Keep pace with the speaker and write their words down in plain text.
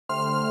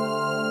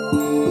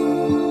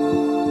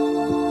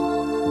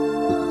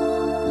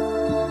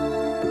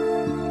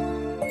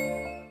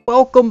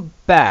Welcome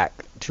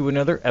back to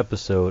another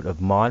episode of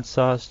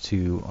Modsauce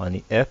 2 on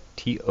the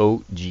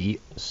FTOG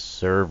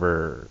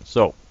server.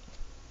 So,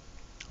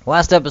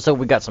 last episode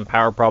we got some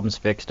power problems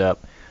fixed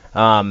up.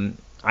 I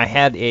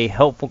had a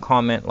helpful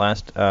comment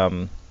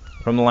from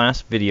the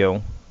last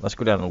video. Let's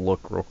go down and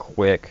look real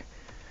quick.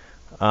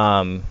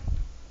 I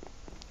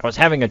was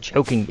having a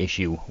choking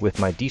issue with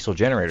my diesel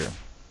generator.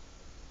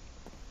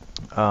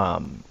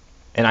 And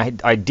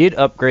I did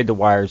upgrade the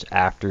wires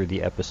after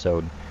the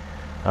episode.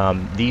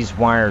 These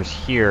wires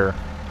here,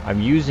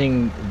 I'm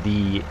using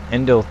the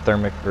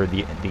endothermic, or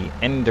the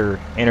Ender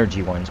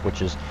Energy ones,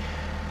 which is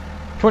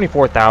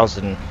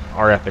 24,000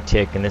 RF a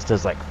tick, and this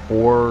does like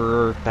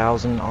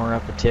 4,000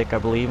 RF a tick, I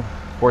believe.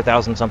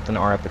 4,000 something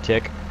RF a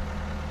tick.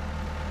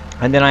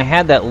 And then I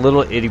had that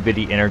little itty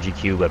bitty energy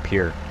cube up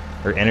here,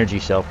 or energy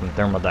cell from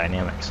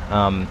thermodynamics,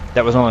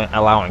 that was only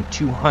allowing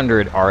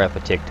 200 RF a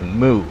tick to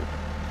move.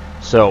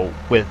 So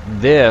with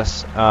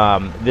this,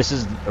 this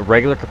is a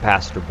regular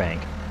capacitor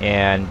bank,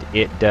 and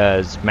it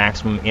does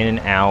maximum in and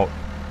out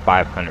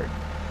 500.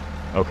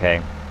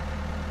 Okay,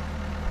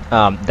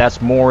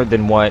 that's more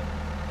than what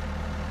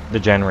the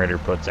generator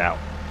puts out,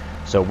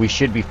 so we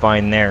should be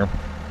fine there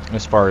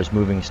as far as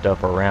moving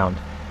stuff around.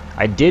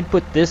 I did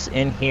put this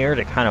in here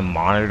to kind of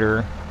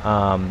monitor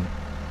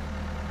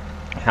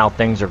how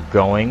things are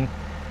going,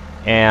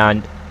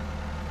 and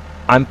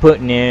I'm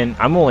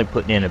only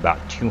putting in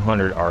about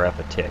 200 RF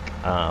a tick.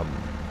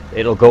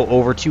 It'll go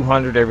over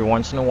 200 every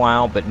once in a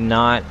while, but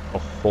not a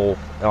whole,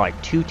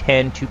 like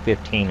 210,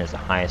 215 is the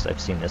highest I've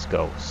seen this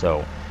go.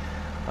 So,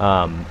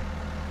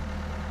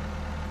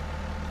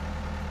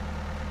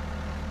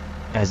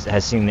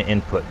 has seen the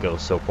input go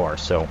so far.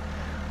 So,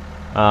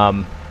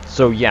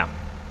 yeah,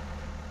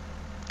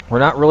 we're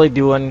not really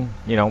doing,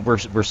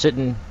 we're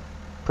sitting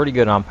pretty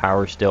good on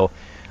power still.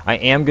 I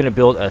am going to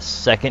build a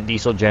second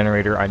diesel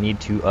generator. I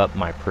need to up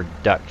my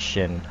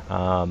production.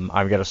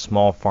 I've got a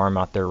small farm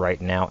out there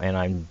right now, and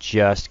I'm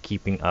just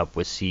keeping up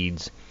with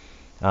seeds.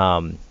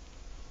 Even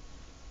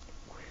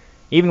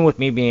with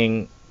me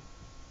being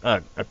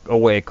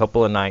away a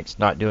couple of nights,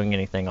 not doing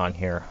anything on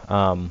here,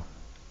 we're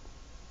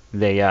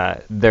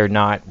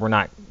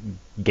not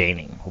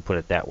gaining. We'll put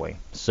it that way.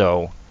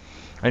 So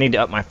I need to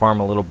up my farm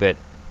a little bit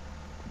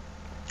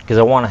because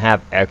I want to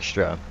have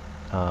extra.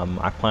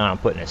 I plan on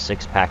putting a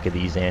 6-pack of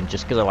these in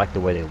just because I like the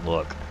way they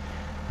look.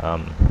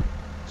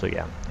 So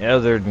yeah,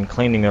 other than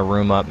cleaning the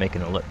room up,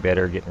 making it look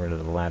better, getting rid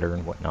of the ladder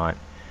and whatnot.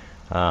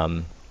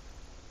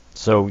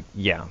 So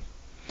yeah,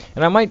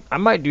 and I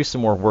might do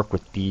some more work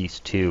with these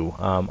too.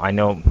 I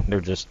know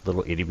they're just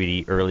little itty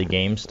bitty early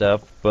game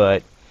stuff,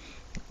 but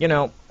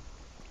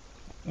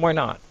why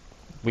not?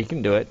 We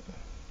can do it.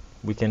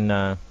 We can.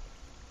 And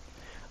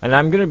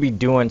I'm gonna be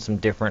doing some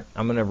different.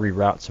 I'm gonna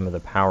reroute some of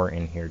the power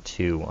in here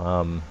too.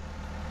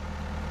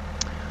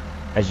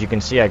 As you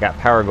can see, I got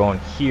power going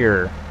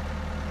here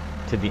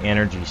to the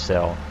energy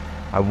cell.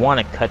 I want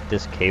to cut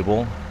this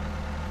cable.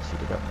 Let's see,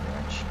 the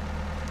wrench.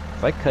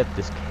 If I cut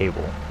this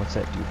cable, what's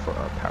that do for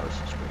our power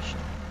situation?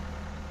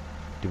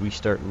 Do we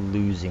start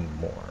losing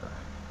more?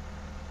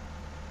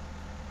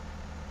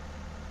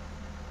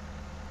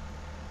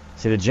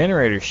 See, the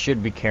generator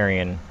should be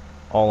carrying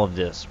all of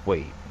this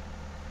weight.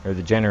 Or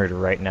the generator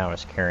right now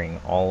is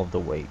carrying all of the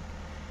weight.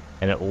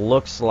 And it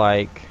looks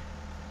like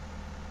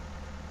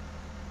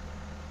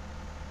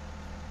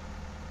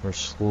we're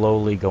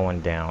slowly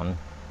going down.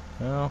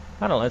 Well,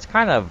 I don't know. It's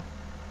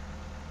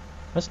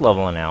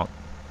leveling out.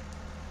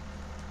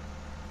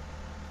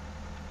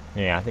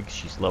 Yeah, I think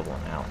she's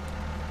leveling out.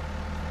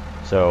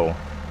 So,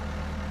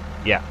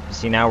 yeah.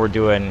 See, now we're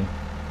doing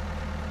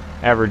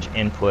average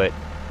input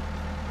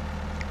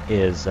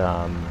is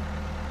gone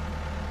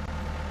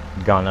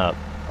up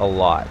a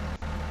lot.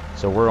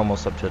 So we're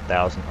almost up to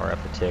 1,000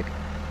 RF a tick.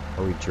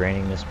 Are we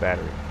draining this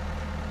battery?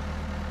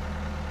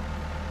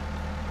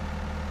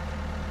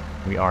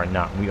 We are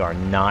not. We are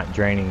not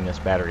draining this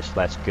battery, so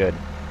that's good.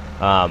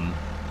 And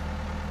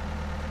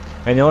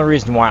the only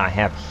reason why I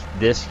have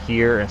this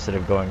here instead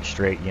of going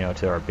straight,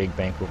 to our big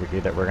bank over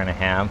here that we're going to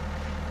have,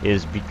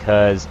 is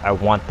because I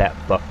want that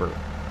buffer.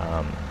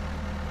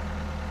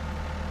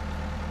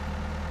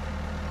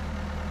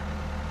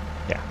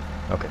 Yeah.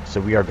 Okay.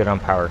 So we are good on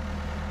power,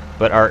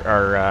 but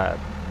our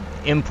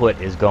input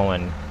is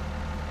going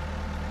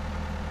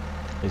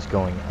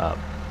up.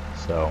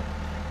 So.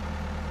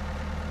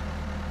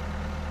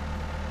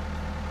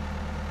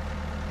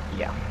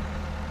 Yeah.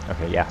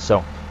 Okay, yeah.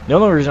 So the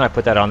only reason I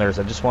put that on there is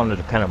I just wanted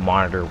to kind of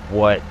monitor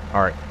what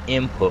our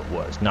input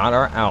was, not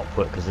our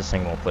output, because this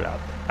thing won't put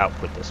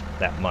output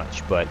that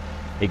much, but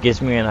it gives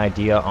me an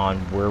idea on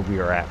where we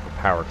are at for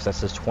power, because that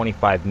says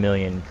 25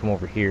 million. Come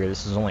over here,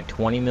 this is only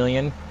 20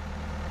 million,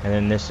 and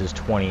then this is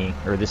 20,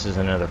 or this is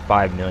another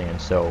 5 million.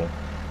 So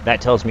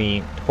that tells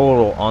me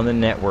total on the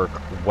network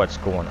what's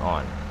going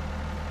on.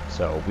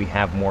 So we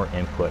have more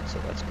input, so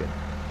that's good.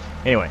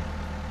 Anyway.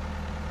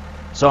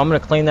 So I'm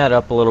going to clean that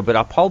up a little bit.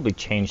 I'll probably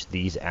change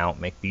these out,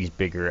 make these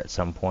bigger at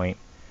some point.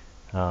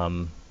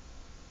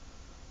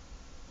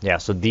 Yeah,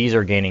 so these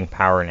are gaining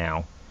power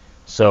now.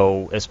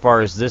 So as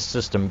far as this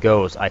system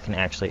goes, I can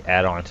actually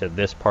add on to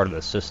this part of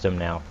the system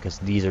now, because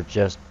these are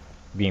just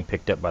being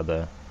picked up by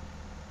the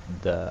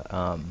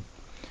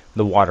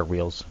water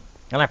wheels.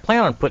 And I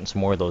plan on putting some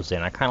more of those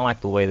in. I kind of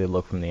like the way they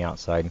look from the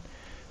outside.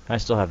 I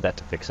still have that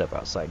to fix up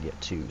outside yet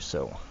too.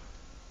 So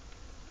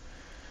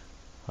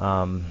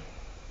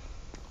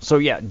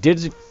yeah,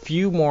 did a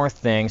few more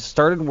things.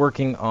 Started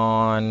working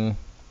on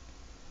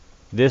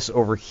this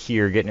over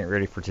here, getting it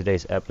ready for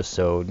today's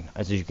episode.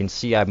 As you can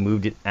see, I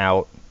moved it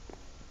out.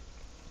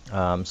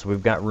 So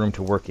we've got room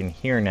to work in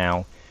here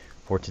now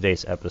for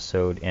today's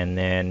episode. And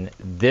then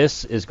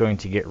this is going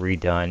to get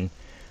redone.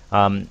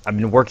 I've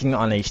been working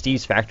on a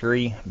Steve's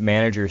Factory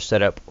manager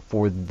setup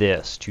for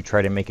this to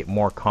try to make it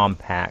more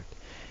compact.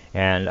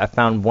 And I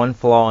found one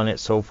flaw in it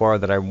so far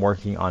that I'm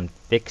working on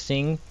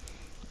fixing.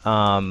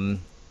 But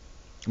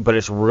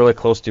it's really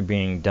close to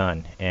being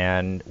done.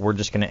 And we're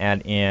just going to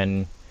add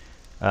in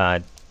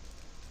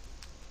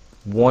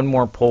one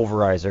more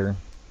pulverizer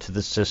to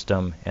the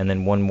system, and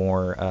then one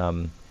more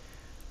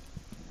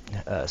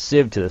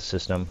sieve to the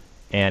system,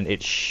 and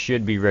it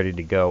should be ready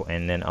to go.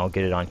 And then I'll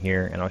get it on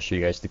here and I'll show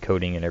you guys the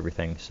coding and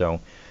everything. So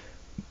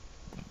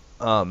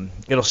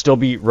it'll still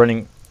be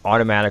running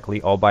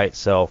automatically all by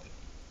itself,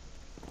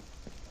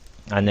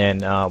 and then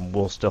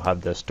we'll still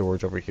have the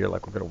storage over here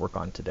like we're going to work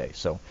on today.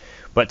 So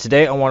but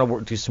today I want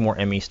to do some more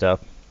ME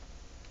stuff.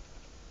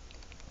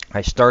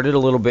 I started a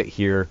little bit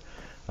here.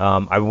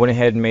 I went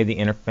ahead and made the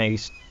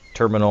interface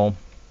terminal,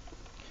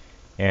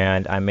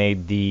 and I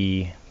made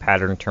the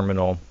pattern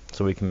terminal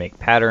so we can make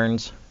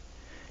patterns.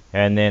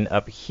 And then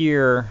up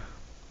here,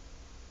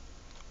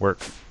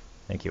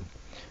 thank you.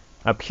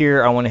 Up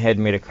here I went ahead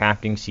and made a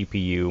crafting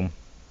CPU,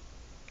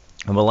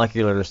 a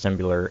molecular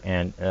assembler,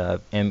 and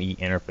ME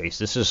interface.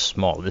 This is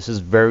small. This is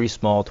very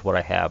small to what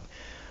I have.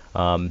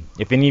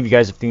 If any of you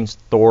guys have seen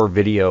Thor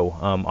video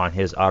on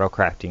his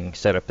autocrafting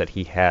setup that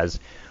he has,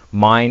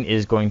 mine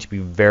is going to be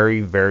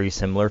very, very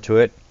similar to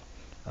it.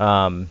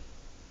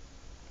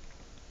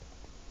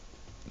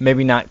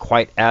 Maybe not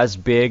quite as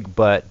big,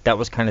 but that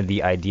was kind of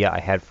the idea I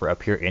had for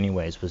up here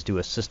anyways, was do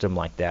a system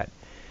like that.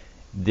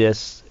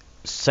 This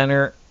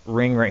center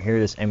ring right here,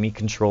 this ME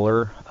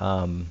controller,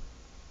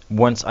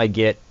 once I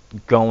get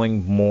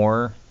going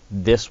more,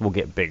 this will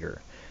get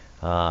bigger.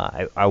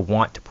 I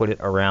want to put it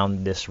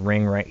around this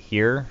ring right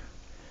here.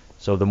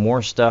 So the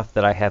more stuff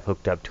that I have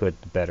hooked up to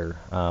it, the better.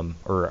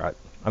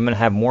 I'm going to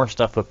have more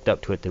stuff hooked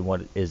up to it than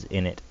what is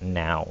in it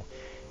now.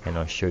 And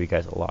I'll show you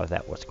guys a lot of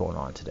that, what's going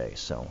on today.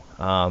 So,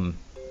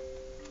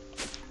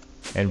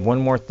 and one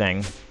more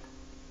thing.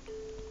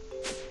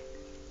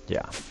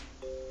 Yeah.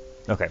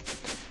 Okay.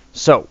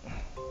 So,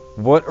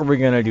 what are we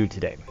going to do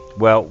today?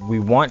 Well, we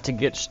want to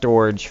get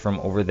storage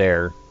from over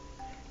there,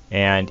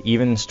 and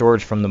even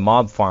storage from the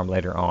mob farm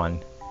later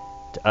on,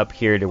 to up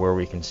here to where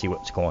we can see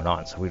what's going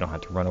on, so we don't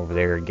have to run over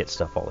there and get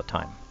stuff all the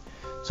time.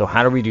 So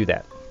how do we do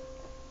that?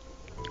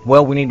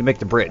 Well, we need to make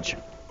the bridge.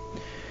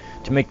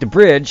 To make the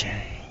bridge,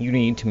 you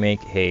need to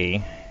make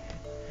a...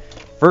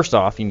 First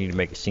off, you need to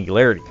make a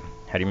singularity.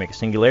 How do you make a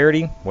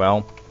singularity?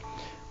 Well,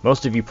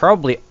 most of you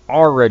probably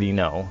already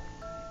know.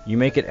 You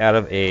make it out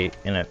of a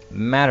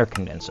matter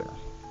condenser.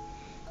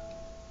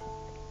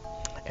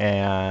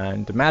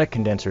 And the matter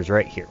condenser is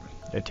right here.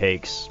 It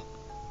takes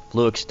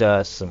flux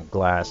dust, some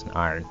glass, and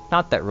iron.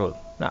 Not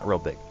real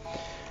big.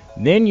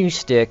 Then you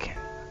stick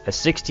a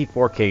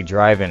 64K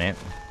drive in it.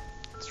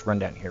 Let's run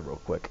down here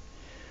real quick.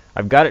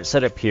 I've got it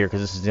set up here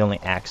because this is the only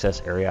access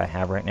area I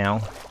have right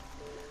now.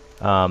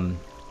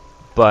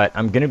 But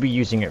I'm going to be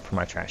using it for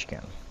my trash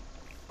can,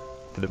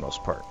 for the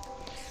most part.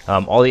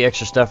 All the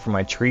extra stuff from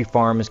my tree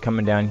farm is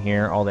coming down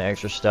here. All the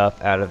extra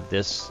stuff out of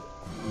this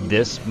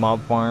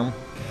mob farm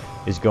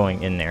is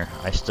going in there.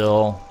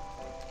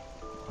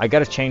 I got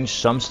to change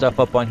some stuff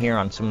up on here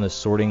on some of the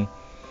sorting.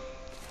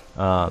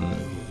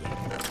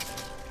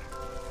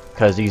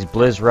 Because these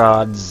blizz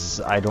rods,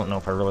 I don't know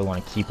if I really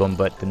want to keep them,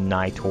 but the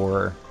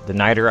niter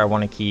I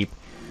want to keep.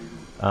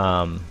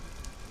 Because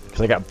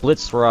I got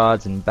blitz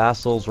rods and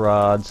basil's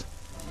rods.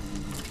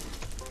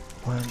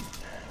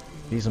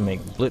 These will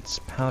make blitz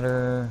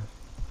powder.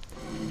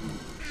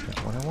 That's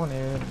not what I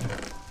wanted.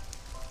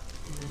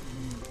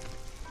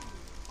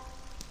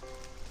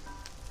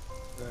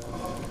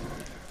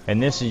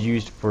 And this is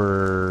used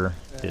for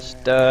this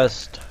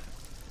dust.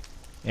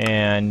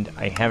 And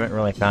I haven't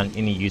really found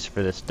any use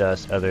for this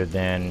dust other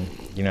than,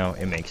 you know,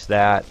 it makes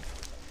that.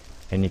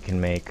 And you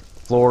can make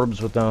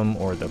florbs with them,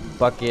 or the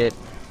bucket.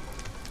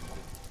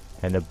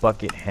 And the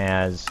bucket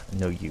has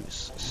no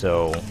use.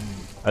 So,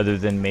 other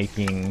than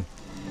making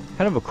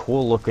kind of a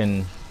cool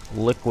looking,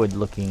 liquid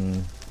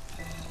looking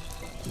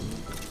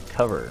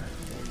cover,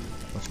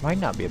 which might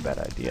not be a bad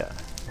idea.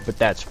 But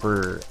that's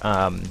for,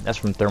 that's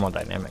from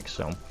thermodynamics,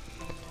 so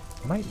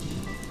I might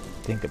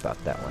think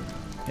about that one.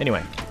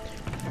 Anyway.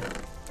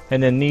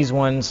 And then these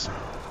ones,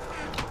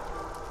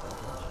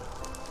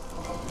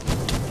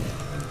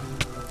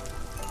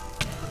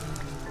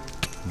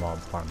 mob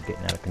farm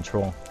getting out of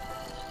control.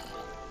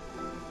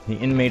 The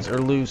inmates are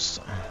loose,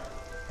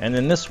 And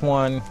then this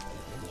one,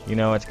 you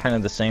know, it's kind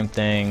of the same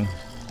thing.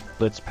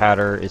 Blitz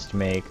powder is to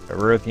make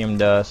erythium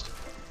dust.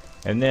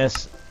 And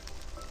this,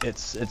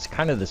 it's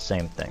kind of the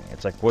same thing.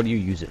 It's like, what do you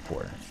use it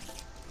for?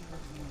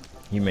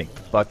 You make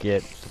the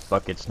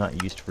bucket's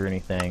not used for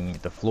anything,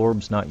 the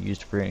florb's not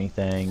used for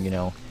anything, you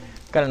know.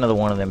 Got another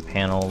one of them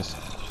panels.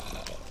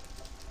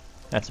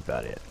 That's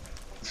about it.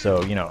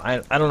 So, you know, I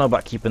don't know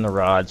about keeping the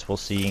rods, we'll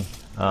see.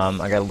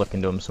 I gotta look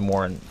into them some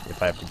more, and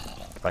if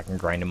I can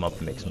grind them up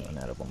and make something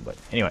out of them. But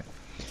anyway,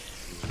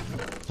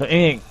 so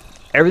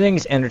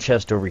everything's ender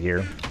chest over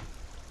here,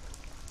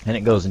 and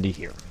it goes into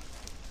here.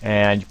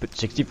 And you put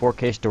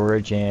 64K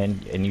storage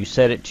in, and you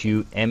set it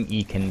to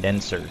ME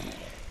condenser.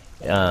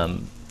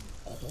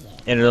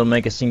 And it'll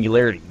make a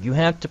singularity. You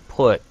have to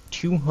put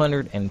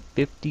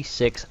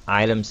 256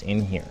 items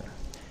in here.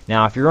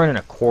 Now, if you're running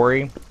a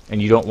quarry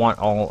and you don't want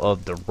all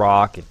of the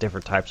rock,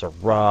 different types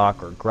of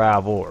rock or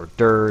gravel or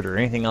dirt or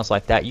anything else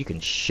like that, you can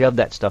shove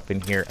that stuff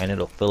in here and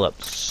it'll fill up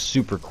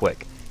super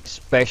quick.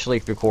 Especially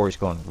if your quarry's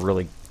going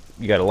really,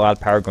 you got a lot of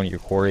power going to your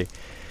quarry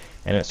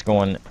and it's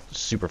going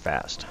super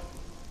fast.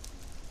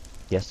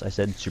 Yes, I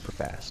said super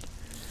fast.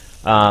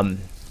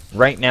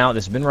 Right now,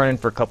 this has been running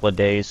for a couple of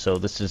days, so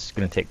this is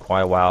going to take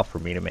quite a while for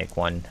me to make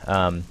one.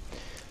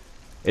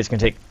 It's going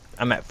to take,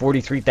 I'm at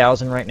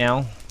 43,000 right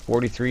now,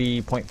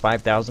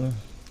 43.5 thousand.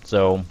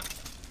 So,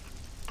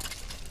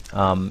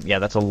 yeah,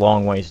 that's a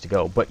long ways to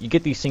go. But you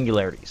get these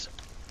singularities.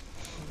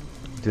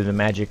 Through the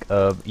magic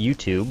of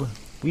YouTube,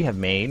 we have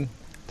made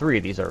 3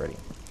 of these already.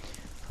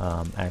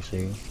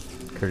 Actually,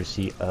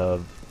 courtesy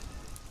of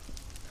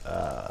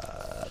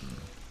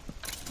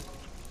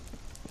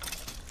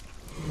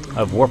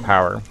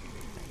Warpower.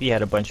 He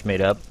had a bunch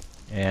made up,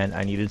 and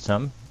I needed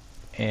some,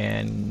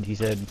 and he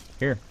said,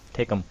 here,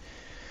 take them.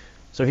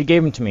 So he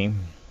gave them to me.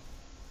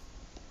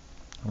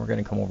 We're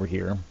going to come over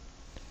here.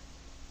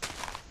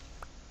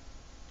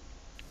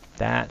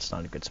 That's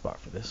not a good spot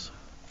for this.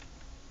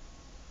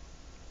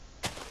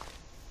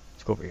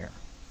 Let's go over here.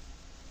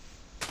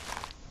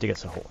 Dig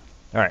us a hole.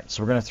 Alright,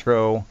 so we're going to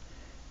throw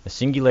a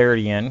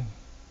singularity in,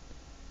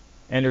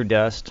 ender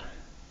dust,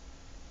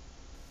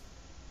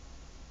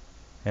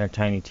 and a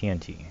tiny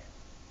TNT.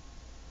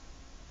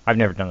 I've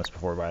never done this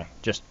before, but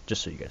just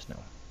so you guys know,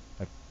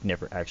 I've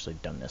never actually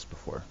done this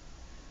before.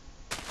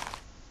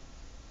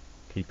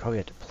 Okay, you probably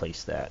have to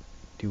place that.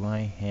 Do I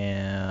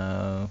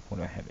have... what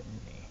do I have in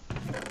me?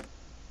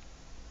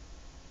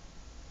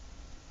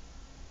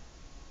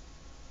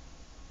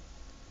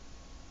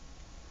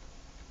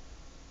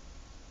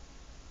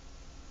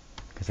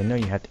 Because I know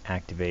you have to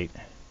activate...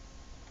 I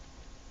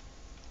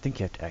think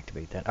you have to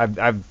activate that.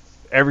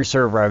 Every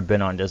server I've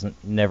been on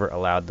never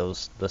allowed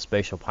the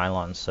spatial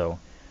pylons, so...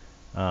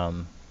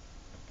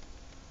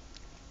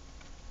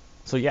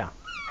 so yeah,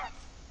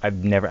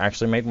 I've never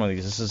actually made one of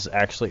these. This is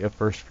actually a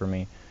first for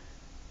me.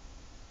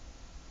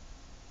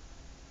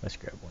 Let's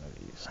grab one of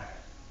these.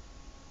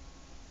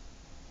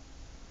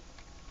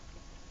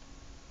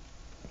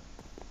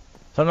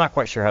 So I'm not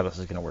quite sure how this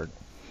is going to work,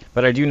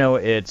 but I do know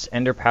it's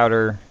ender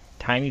powder,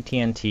 tiny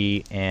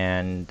TNT,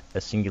 and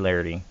a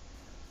singularity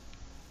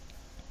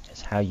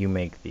is how you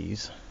make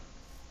these.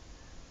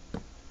 So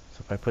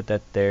if I put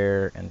that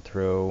there and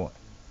throw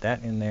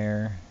that in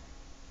there.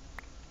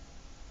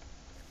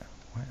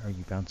 Why are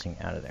you bouncing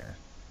out of there?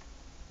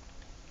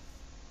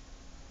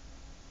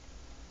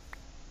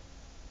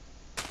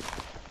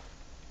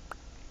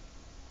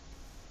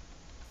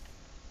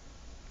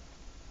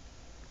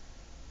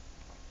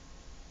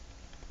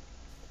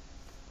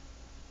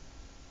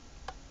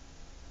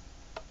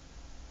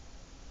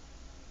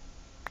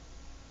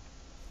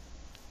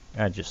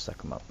 I just suck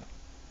them up.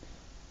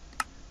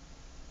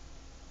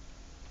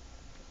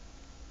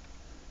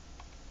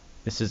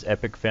 This is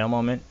Epic Fail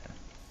Moment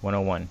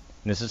 101.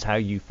 This is how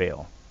you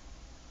fail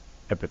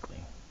epically,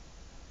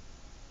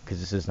 because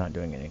this is not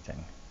doing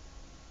anything.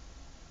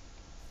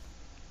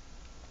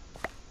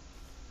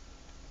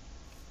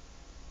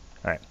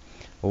 Alright,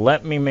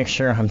 let me make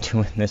sure I'm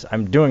doing this.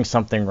 I'm doing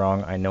something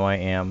wrong. I know I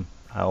am.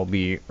 I'll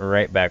be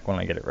right back when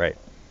I get it right.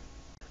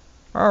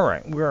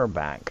 Alright, we're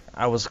back.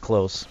 I was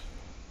close.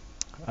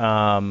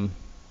 So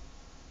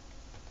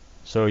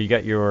you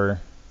got your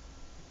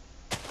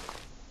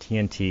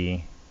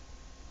TNT.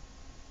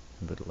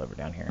 Put the lever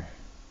down here.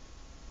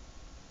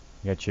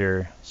 You got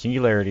your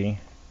singularity,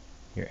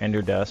 your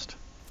ender dust.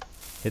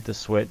 Hit the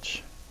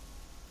switch.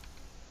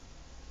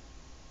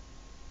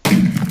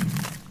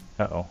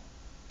 Uh-oh.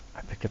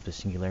 I picked up the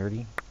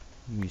singularity.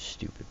 You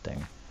stupid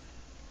thing.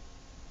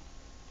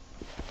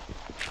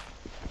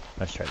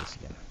 Let's try this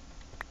again.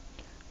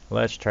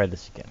 Let's try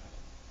this again.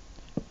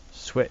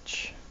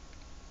 Switch.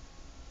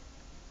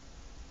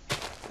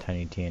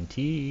 Tiny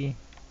TNT.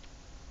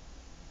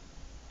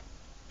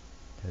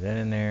 Throw that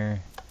in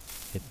there.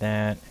 Hit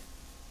that.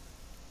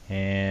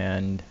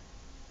 And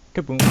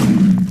kaboom.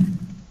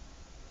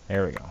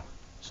 There we go.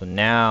 So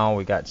now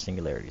we got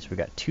singularities. We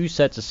got 2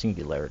 sets of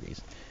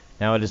singularities.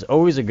 Now it is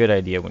always a good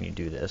idea when you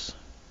do this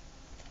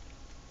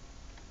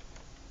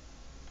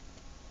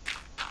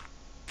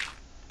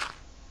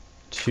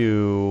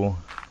to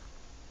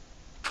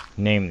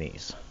name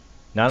these.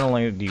 Not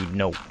only do you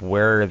know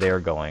where they're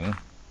going,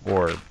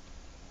 or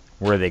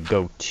where they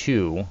go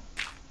to,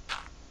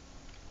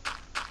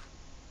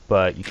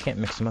 but you can't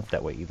mix them up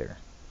that way either.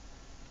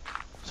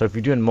 So if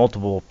you're doing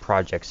multiple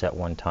projects at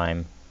one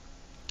time,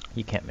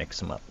 you can't mix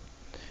them up.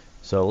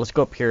 So let's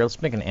go up here,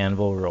 let's make an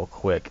anvil real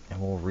quick,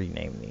 and we'll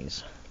rename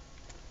these.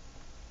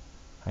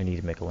 I need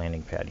to make a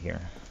landing pad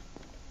here.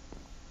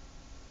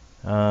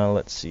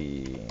 Let's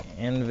see,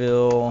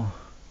 anvil.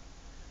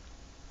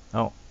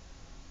 Oh,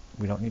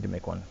 we don't need to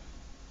make one.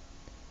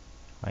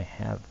 I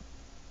have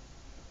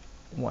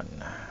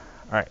one.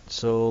 Alright,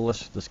 so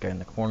let's put this guy in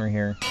the corner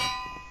here.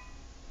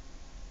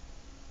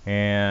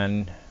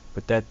 And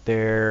put that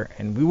there,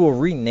 and we will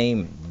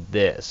rename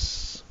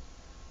this.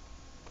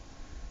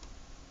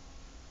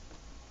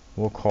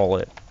 We'll call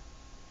it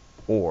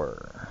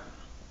ore.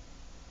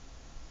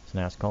 So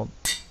now it's called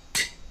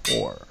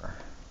ore.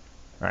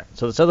 Alright,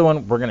 so this other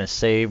one we're going to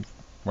save.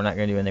 We're not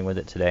going to do anything with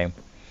it today,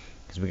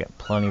 because we got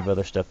plenty of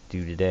other stuff to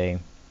do today.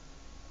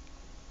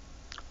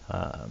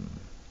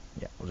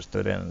 Yeah, we'll just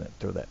throw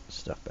that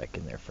stuff back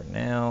in there for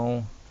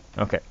now.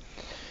 Okay.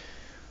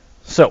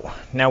 So,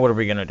 now what are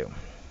we going to do?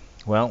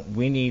 Well,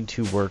 we need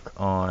to work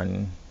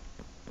on...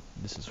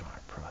 This is what our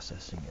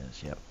processing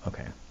is. Yep,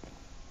 okay.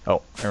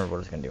 Oh, I remember what I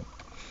was going to do.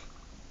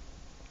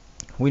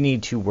 We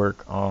need to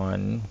work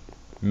on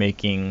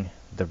making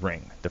the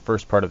ring, the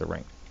first part of the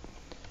ring.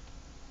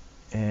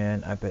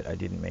 And I bet I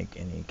didn't make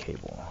any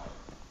cable.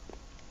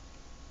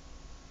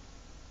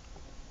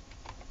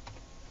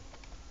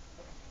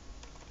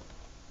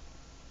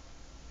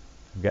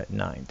 We've got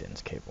 9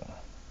 dense cable.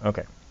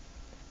 Okay.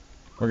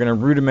 We're going to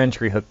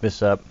rudimentary hook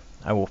this up.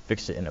 I will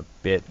fix it in a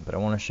bit, but I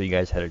want to show you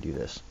guys how to do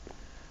this.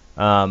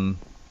 Because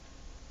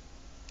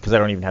I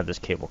don't even have this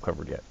cable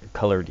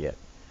colored yet.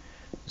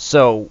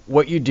 So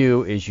what you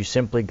do is you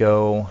simply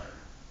go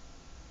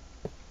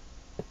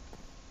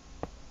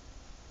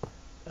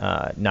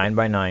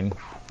 9x9,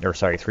 or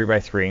sorry,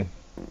 3x3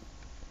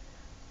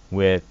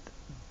 with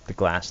the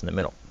glass in the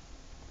middle.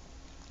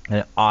 And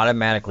it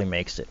automatically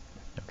makes it.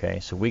 Okay,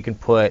 so we can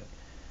put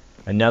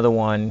another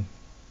one.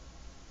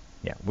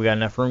 Yeah, we got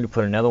enough room to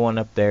put another one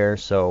up there.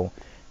 So,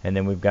 and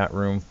then we've got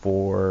room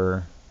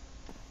for,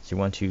 see,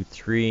 1, 2,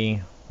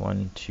 3,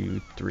 1,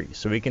 2, 3.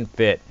 So we can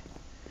fit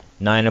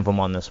 9 of them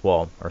on this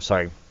wall, or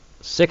sorry,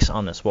 6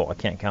 on this wall. I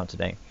can't count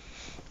today.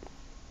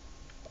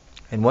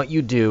 And what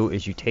you do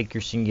is you take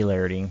your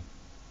singularity,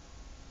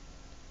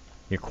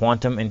 your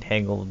quantum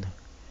entangled,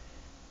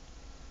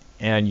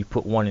 and you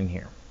put 1 in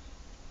here.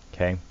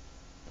 Okay,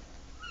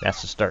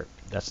 that's the start.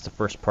 That's the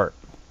first part.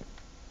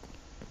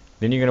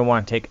 Then you're going to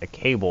want to take a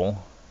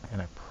cable,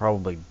 and I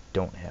probably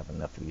don't have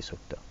enough of these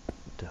hooked up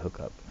to hook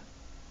up.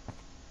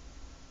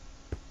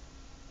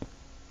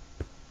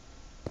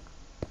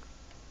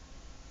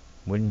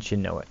 Wouldn't you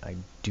know it, I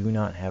do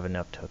not have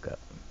enough to hook up.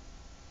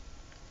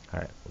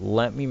 Alright,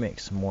 let me make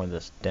some more of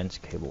this dense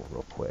cable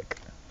real quick.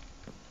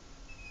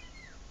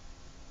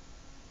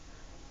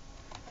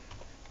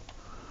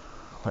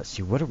 Let's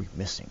see, what are we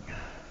missing?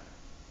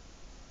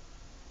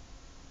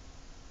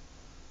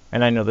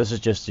 And I know this is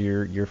just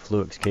your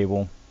Fluix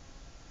cable.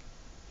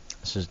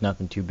 This is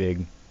nothing too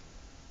big.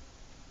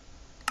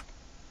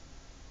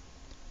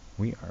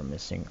 We are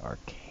missing our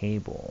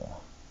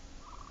cable.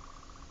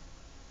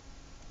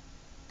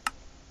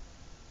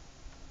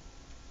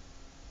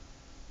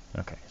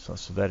 Okay, so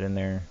let's put that in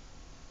there.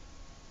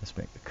 Let's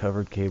make the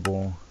covered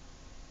cable.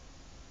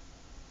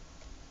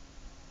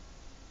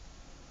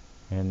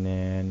 And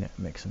then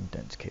make some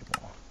dense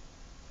cable.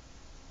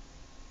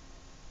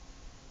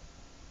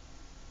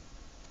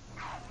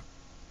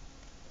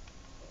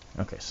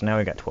 Okay, so now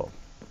we got 12.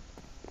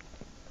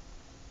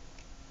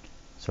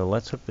 So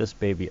let's hook this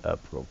baby up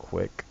real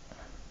quick.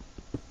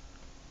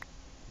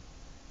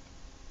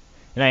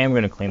 And I am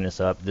going to clean this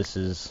up. This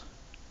is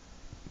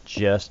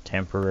just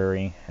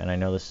temporary, and I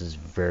know this is a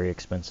very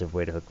expensive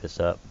way to hook this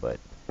up, but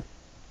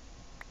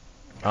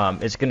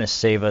it's going to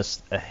save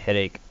us a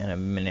headache in a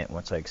minute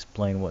once I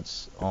explain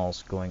what's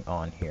all's going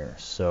on here.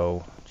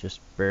 So just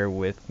bear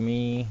with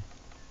me.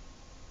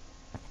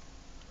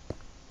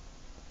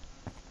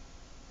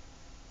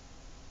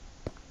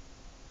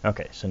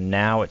 Okay, so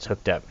now it's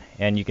hooked up,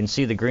 and you can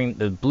see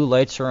the blue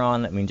lights are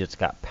on. That means it's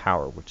got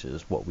power, which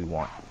is what we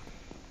want.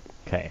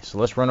 Okay, so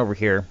let's run over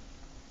here.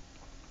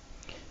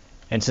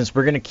 And since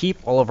we're going to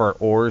keep all of our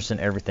ores and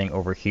everything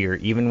over here,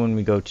 even when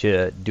we go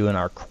to doing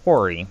our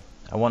quarry,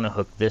 I want to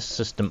hook this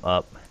system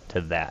up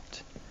to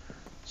that.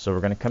 So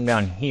we're going to come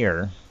down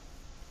here,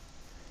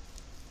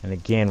 and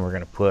again we're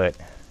going to put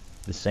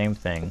the same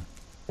thing.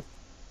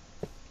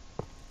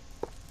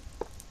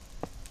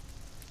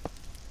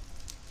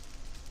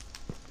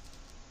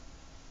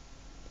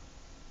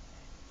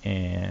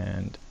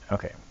 And,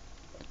 okay.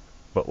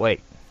 But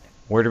wait,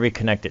 where do we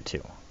connect it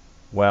to?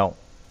 Well,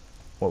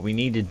 what we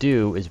need to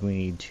do is we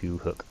need to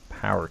hook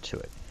power to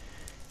it.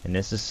 And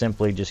this is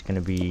simply just going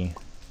to be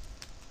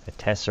a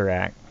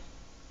tesseract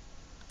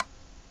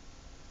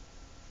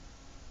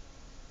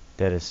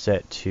that is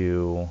set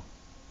to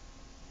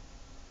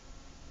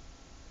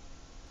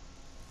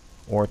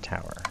or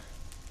tower.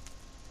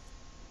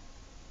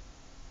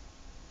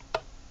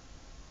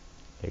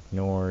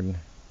 Ignored.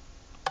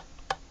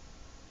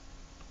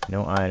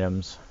 No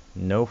items,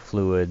 no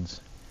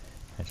fluids.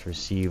 That's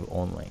receive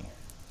only.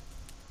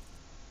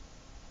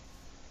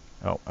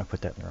 Oh, I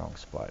put that in the wrong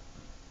spot.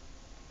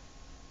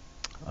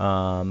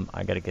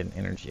 I gotta get an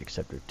energy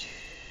acceptor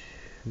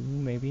 2,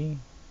 maybe?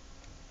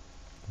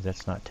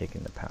 That's not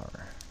taking the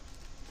power.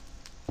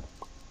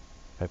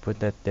 If I put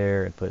that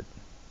there and put...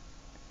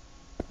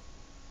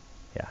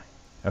 Yeah.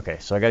 Okay,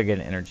 so I gotta get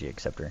an energy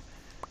acceptor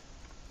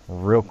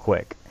real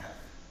quick.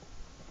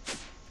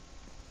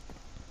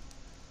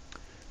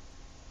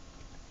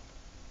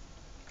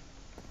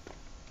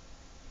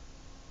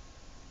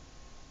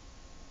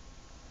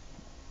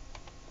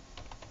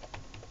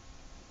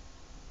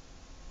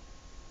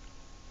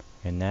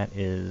 And that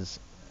is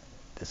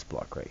this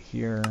block right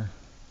here.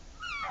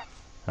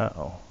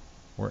 Uh-oh.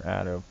 We're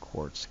out of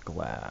quartz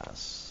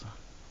glass.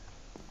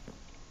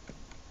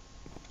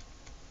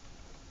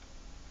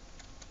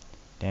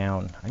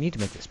 Down. I need to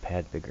make this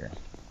pad bigger.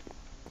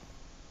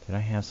 Did I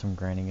have some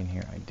grinding in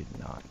here? I did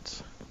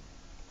not.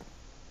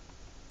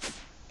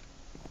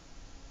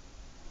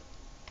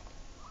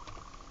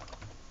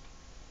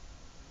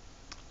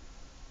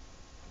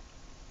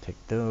 Take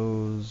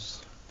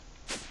those.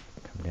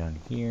 Come down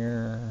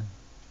here.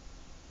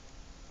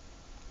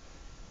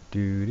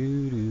 Do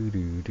do do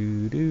do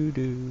do do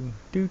do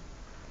do.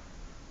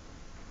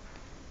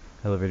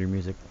 Elevator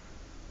music.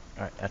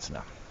 Alright, that's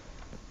enough.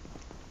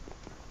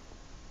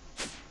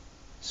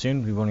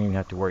 Soon we won't even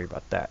have to worry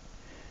about that.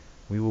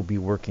 We will be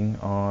working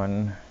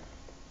on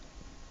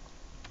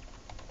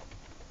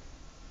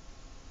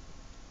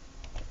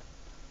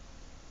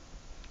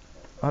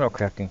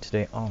autocrafting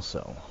today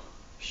also.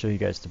 Show you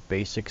guys the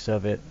basics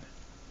of it.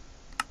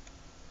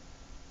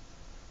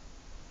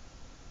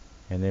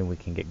 And then we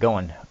can get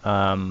going.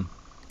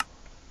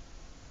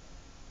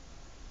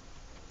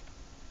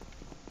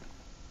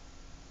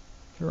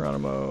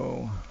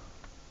 Geronimo.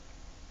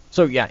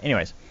 So yeah,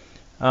 anyways.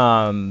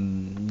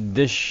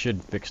 This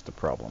should fix the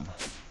problem.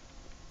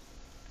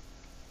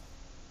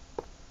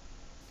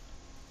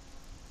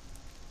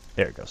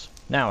 There it goes.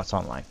 Now it's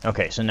online.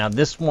 Okay, so now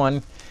this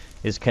one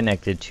is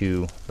connected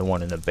to the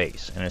one in the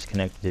base, and it's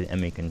connected to the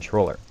ME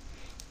controller.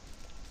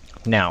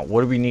 Now, what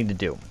do we need to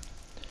do?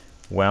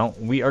 Well,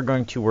 we are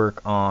going to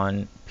work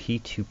on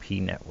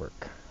P2P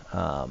network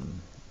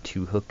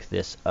to hook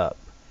this up.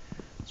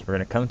 So we're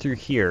going to come through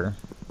here,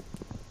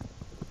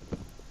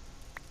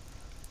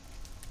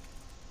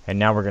 and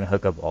now we're going to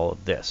hook up all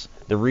of this.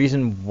 The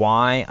reason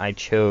why I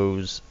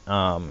chose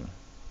the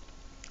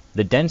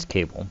dense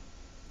cable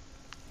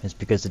is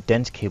because the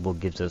dense cable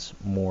gives us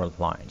more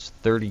lines,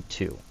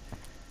 32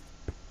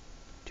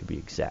 to be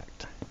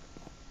exact.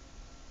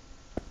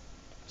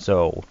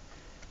 So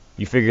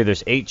you figure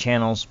there's 8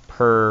 channels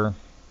per,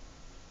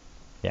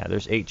 yeah,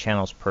 there's 8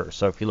 channels per.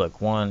 So if you look,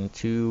 1,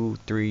 2,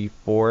 3,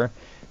 4,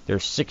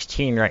 there's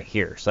 16 right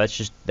here. So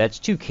that's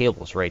 2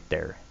 cables right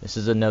there. This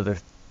is another,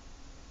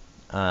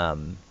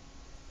 and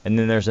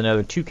then there's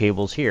another 2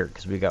 cables here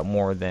because we got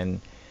more than,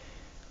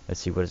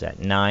 let's see, what is that,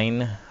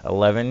 9,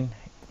 11,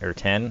 or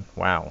 10?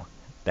 Wow,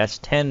 that's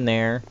 10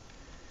 there.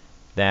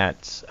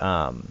 That's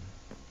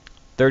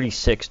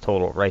 36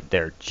 total right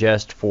there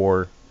just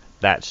for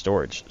that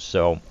storage.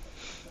 So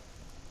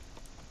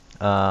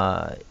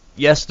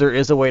yes, there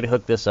is a way to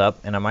hook this up,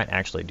 and I might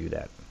actually do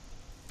that.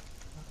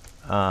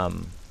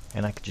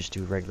 And I could just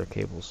do regular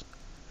cables.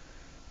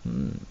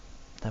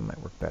 That might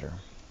work better.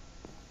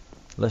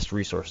 Less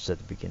resources at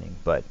the beginning.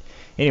 But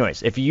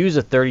anyways, if you use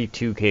a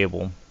 32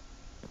 cable,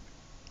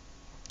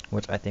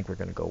 which I think we're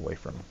going to go away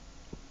from.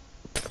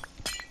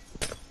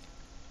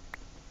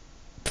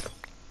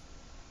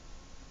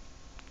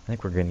 I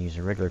think we're going to use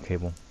a regular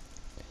cable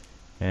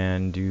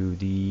and do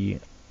the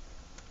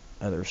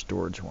other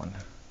storage one.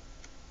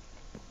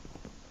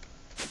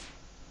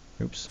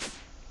 Oops.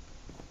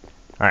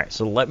 Alright,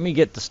 so let me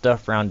get the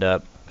stuff round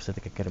up, because I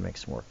think I gotta make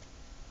some more.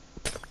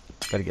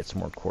 Gotta get some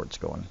more quartz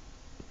going.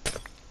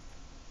 It'd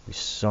be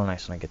so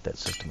nice when I get that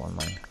system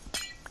online.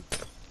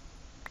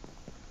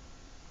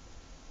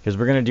 Because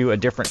we're gonna do a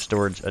different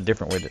storage, a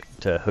different way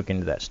to hook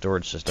into that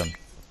storage system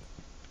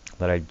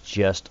that I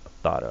just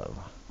thought of.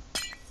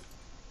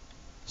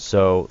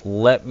 So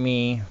let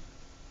me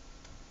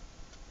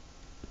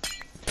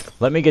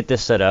get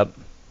this set up,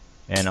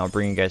 and I'll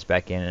bring you guys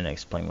back in and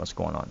explain what's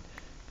going on.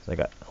 Because I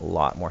got a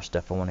lot more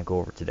stuff I want to go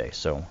over today.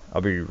 So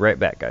I'll be right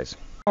back, guys.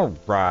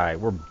 Alright,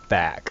 we're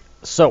back.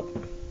 So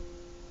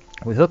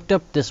we hooked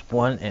up this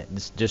one, and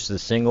it's just a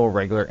single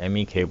regular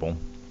ME cable.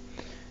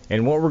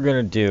 And what we're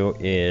going to do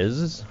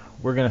is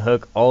we're going to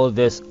hook all of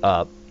this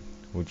up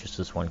with just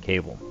this one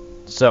cable.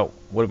 So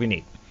what do we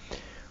need?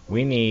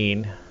 We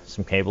need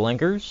some cable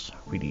anchors.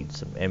 We need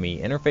some ME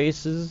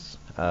interfaces,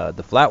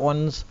 the flat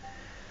ones.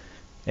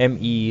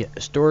 ME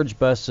storage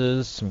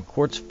buses, some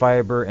quartz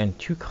fiber, and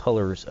 2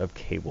 colors of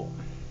cable.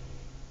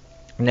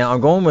 Now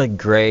I'm going with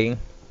gray,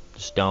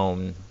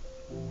 stone.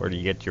 Where do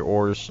you get your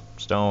ores?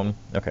 Stone.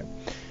 Okay.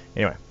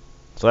 Anyway,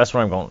 so that's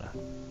what I'm going with.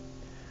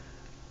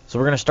 So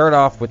we're going to start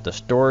off with the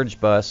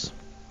storage bus,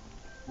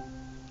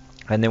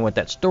 and then with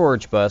that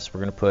storage bus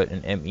we're going to put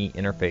an ME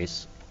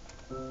interface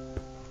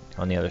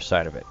on the other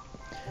side of it.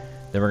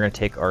 Then we're going to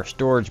take our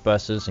storage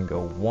buses and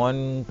go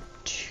 1,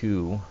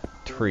 2,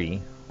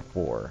 3,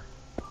 4,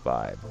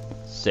 5,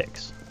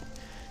 6.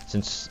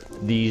 Since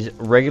these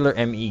regular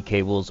ME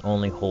cables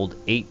only hold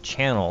 8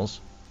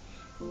 channels,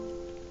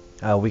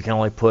 we can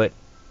only put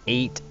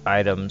 8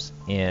 items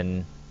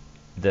in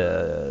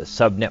the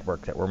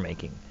sub-network that we're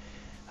making.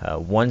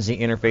 One's the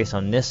interface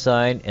on this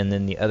side, and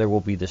then the other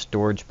will be the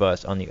storage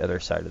bus on the other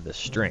side of the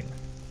string.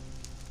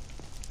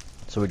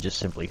 So we just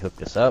simply hook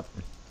this up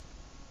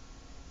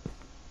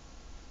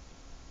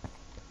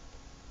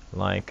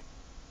like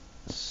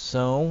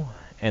so,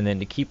 and then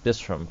to keep this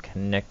from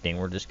connecting,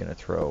 we're just going to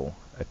throw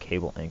a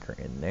cable anchor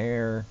in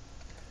there,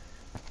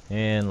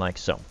 and like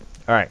so.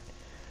 Alright,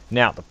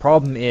 now the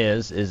problem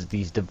is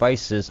these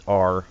devices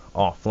are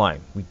offline.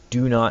 We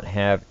do not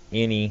have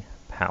any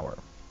power.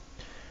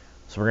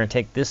 So we're going to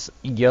take this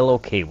yellow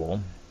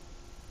cable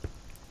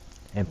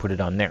and put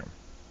it on there.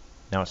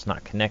 Now it's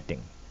not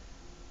connecting.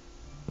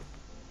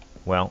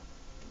 Well,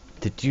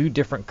 the 2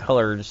 different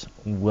colors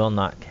will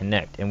not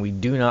connect, and we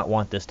do not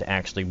want this to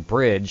actually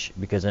bridge,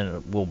 because then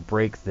it will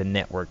break the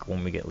network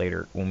when we get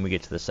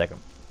to the second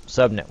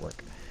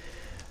sub-network,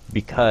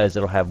 because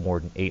it'll have more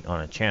than 8 on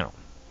a channel.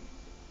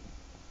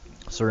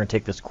 So we're going to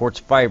take this quartz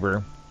fiber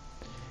and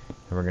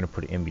we're going to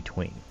put it in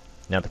between.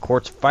 Now the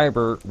quartz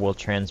fiber will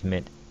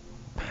transmit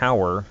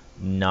power,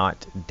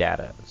 not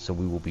data, so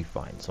we will be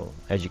fine. So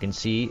as you can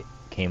see, it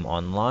came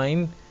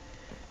online,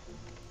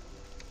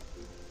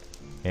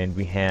 and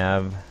we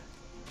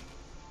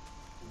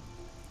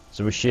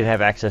should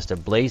have access to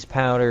blaze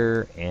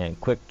powder and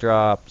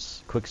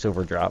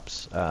quicksilver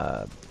drops,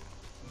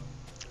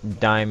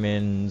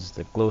 diamonds,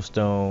 the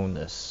glowstone,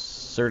 the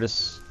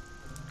certus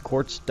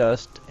quartz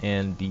dust,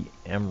 and the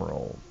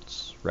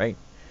emeralds, right?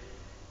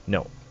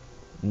 No,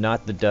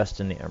 not the dust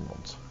and the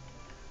emeralds.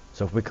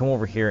 So if we come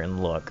over here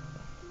and look,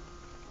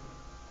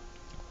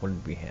 what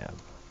did we have?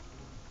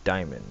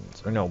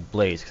 Diamonds, or no,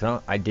 blaze,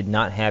 because I did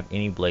not have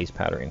any blaze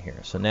powder in here.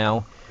 So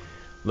now,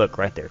 look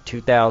right there,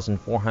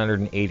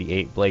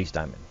 2,488 blaze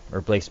diamond,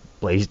 or blaze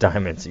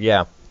diamonds,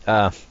 yeah,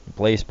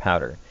 blaze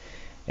powder.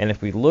 And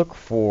if we look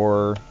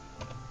for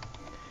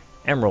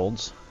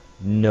emeralds,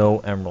 no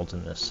emeralds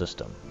in this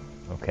system,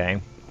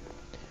 okay?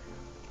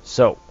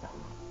 So,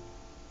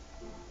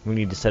 we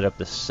need to set up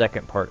the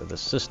second part of the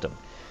system.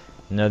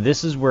 Now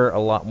this is where a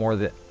lot more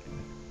that...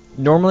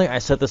 Normally I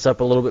set this up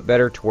a little bit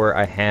better to where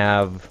I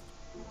have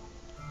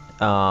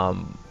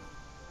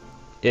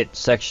it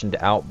sectioned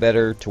out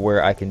better to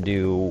where I can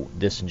do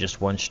this in just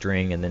one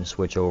string and then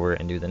switch over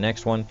and do the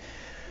next one.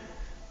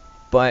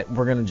 But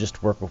we're going to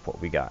just work with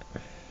what we got.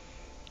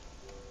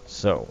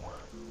 So,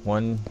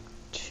 1,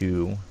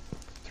 2,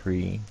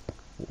 3,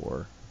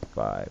 4,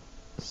 5,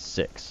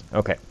 6.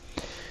 Okay.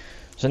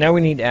 So now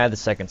we need to add the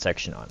second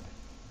section on.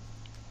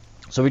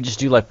 So we just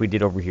do like we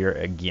did over here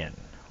again.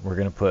 We're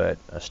going to put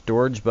a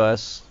storage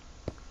bus,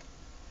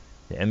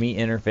 the ME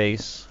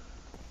interface,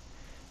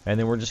 and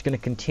then we're just going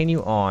to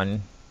continue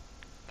on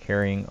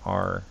carrying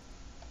our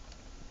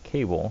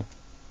cable.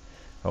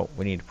 Oh,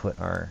 we need to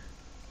put our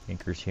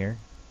anchors here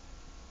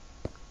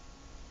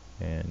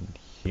and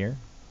here.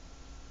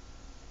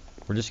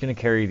 We're just going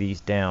to carry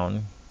these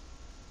down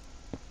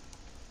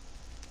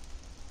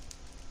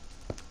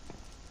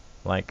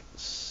like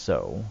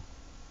so.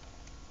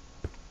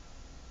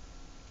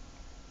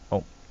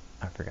 Oh,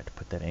 I forgot to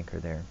put that anchor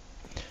there.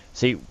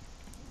 See,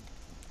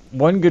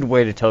 one good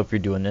way to tell if you're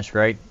doing this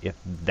right, if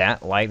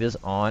that light is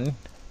on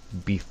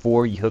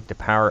before you hook the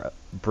power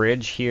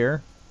bridge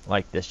here,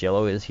 like this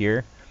yellow is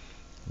here,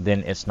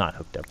 then it's not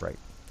hooked up right.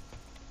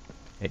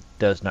 It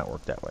does not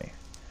work that way.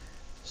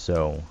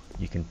 So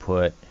you can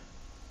put,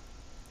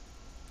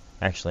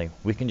 actually,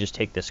 we can just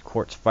take this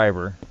quartz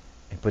fiber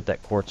and put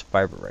that quartz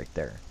fiber right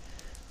there.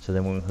 So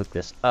then when we hook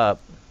this up,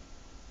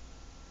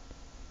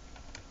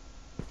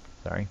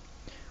 sorry,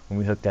 when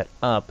we hook that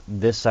up,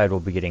 this side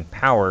will be getting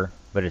power,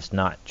 but it's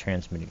not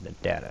transmitting the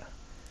data.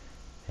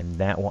 And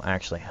that will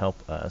actually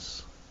help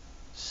us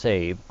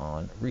save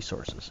on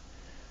resources.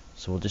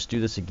 So we'll just do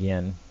this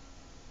again,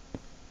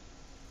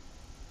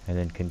 and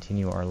then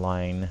continue our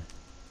line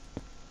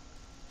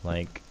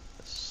like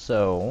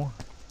so.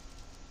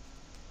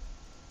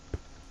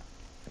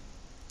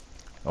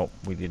 Oh,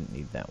 we didn't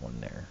need that one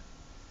there.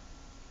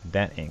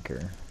 That anchor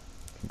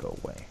can go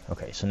away.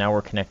 Okay, so now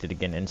we're connected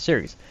again in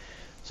series.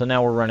 So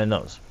now we're running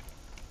those.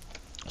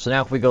 So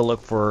now if we go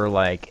look for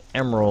like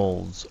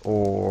emeralds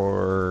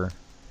or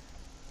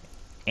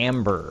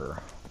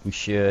amber, we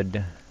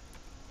should...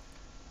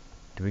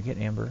 Do we get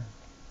amber?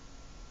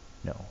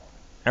 No.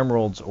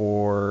 Emeralds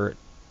or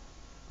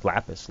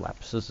lapis.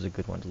 Lapis is a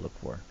good one to look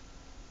for.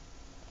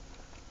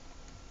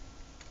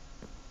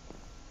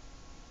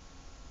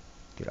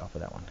 Get off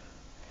of that one.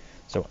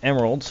 So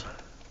emeralds.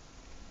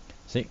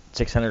 See,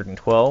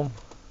 612.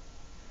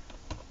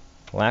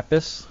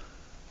 Lapis,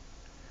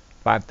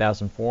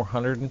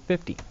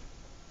 5,450.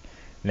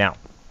 Now,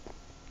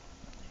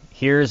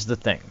 here's the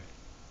thing.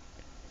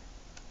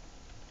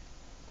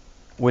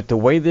 With the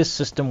way this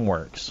system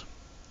works,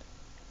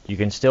 you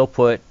can still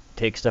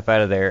take stuff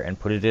out of there and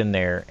put it in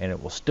there, and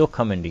it will still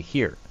come into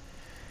here.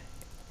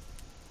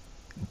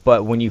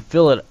 But when you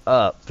fill it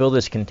up, fill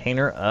this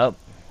container up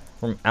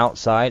from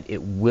outside,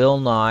 it will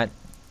not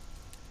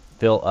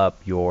fill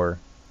up your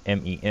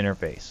ME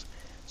interface.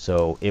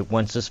 So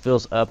once this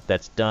fills up,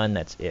 that's done,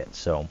 that's it.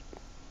 So,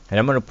 and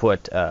I'm going to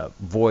put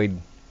void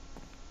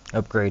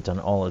upgrades on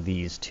all of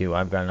these too.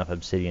 I've got enough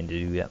obsidian to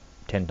do that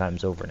 10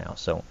 times over now.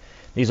 So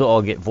these will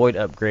all get void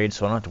upgrades,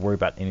 so I don't have to worry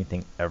about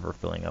anything ever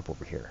filling up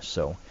over here.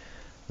 So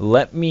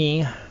let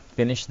me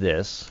finish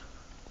this,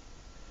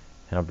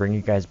 and I'll bring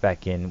you guys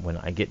back in when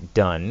I get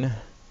done,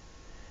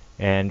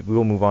 and we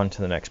will move on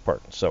to the next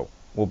part. So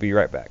we'll be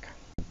right back.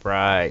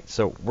 Right,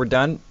 so we're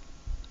done.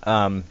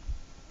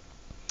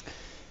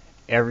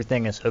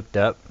 Everything is hooked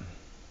up,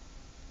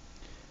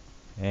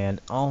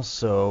 and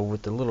also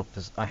with the little,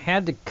 I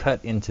had to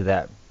cut into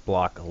that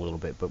block a little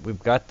bit, but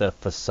we've got the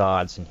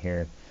facades in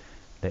here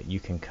that you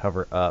can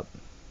cover up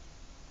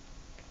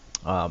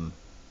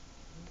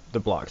the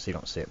block so you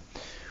don't see it,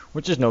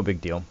 which is no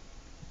big deal.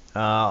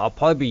 I'll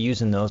probably be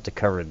using those to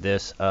cover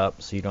this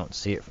up so you don't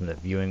see it from the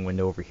viewing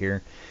window over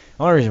here.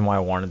 The only reason why I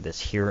wanted this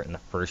here in the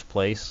first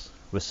place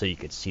was so you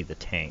could see the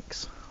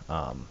tanks.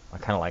 I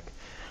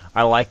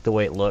like the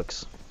way it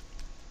looks.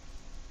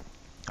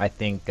 I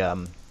think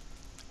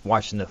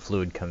watching the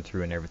fluid come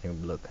through and everything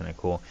would look kind of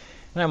cool.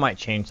 And I might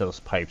change those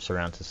pipes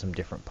around to some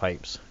different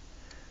pipes.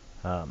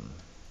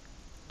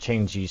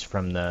 Change these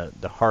from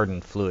the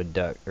hardened fluid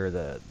duct, or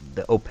the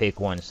opaque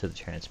ones, to the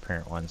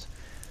transparent ones.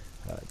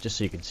 Just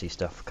so you can see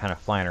stuff kind of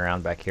flying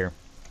around back here.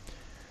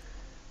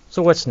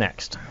 So what's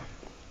next?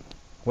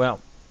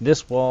 Well,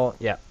 this wall,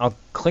 yeah, I'll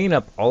clean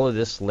up all of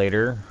this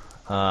later.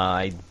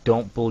 I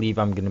don't believe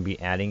I'm going to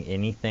be adding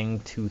anything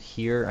to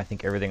here. I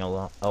think everything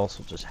else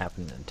will just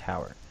happen in the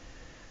tower.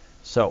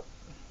 So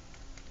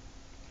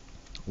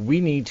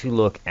we need to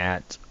look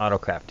at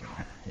autocrafting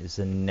is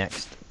the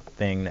next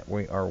thing that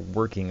we are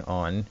working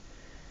on.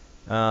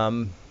 We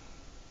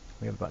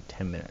have about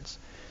 10 minutes.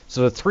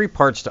 So the 3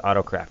 parts to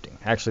autocrafting.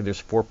 Actually, there's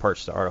 4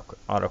 parts to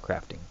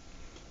autocrafting.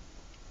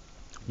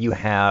 You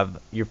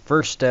have your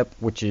first step,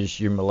 which is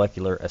your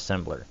molecular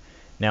assembler.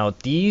 Now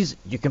these,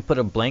 you can put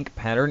a blank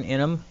pattern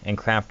in them and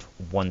craft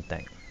one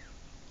thing.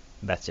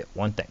 That's it,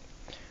 one thing.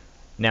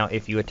 Now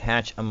if you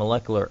attach a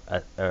molecular,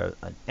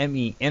 an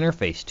ME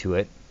interface to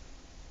it,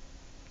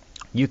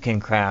 you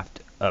can craft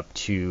up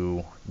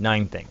to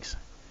 9 things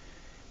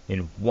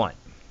in one.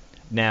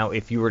 Now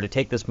if you were to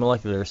take this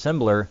molecular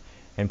assembler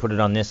and put it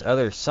on this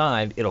other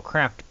side, it'll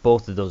craft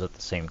both of those at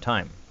the same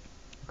time.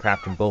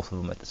 Crafting both of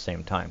them at the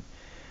same time.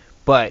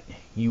 But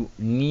you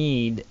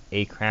need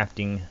a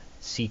crafting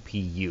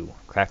CPU,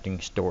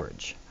 crafting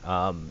storage.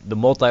 The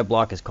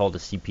multi-block is called a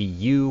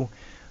CPU.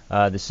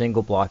 The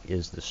single block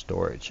is the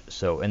storage.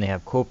 So, and they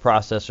have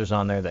coprocessors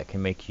on there that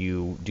can make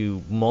you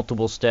do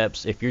multiple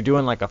steps. If you're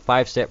doing like a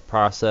 5-step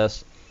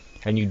process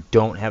and you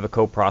don't have a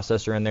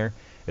coprocessor in there,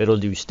 it'll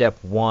do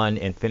step 1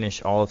 and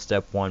finish all of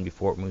step 1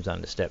 before it moves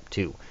on to step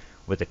 2.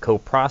 With a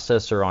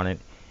coprocessor on it,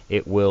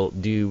 it will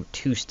do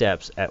 2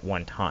 steps at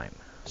one time.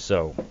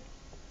 So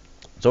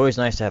it's always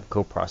nice to have a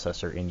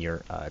coprocessor in your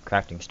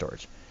crafting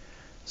storage.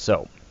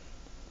 So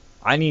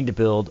I need to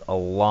build a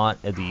lot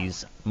of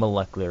these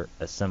molecular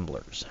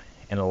assemblers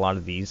and a lot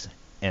of these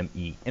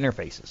ME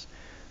interfaces.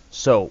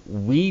 So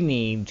we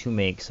need to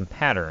make some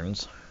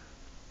patterns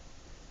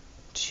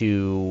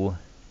to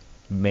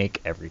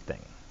make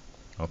everything.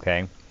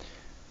 Okay,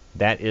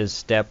 that is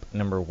step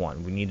number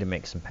 1. We need to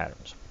make some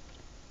patterns.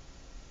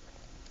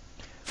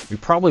 We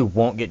probably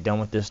won't get done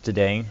with this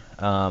today.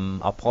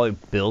 I'll probably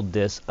build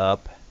this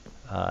up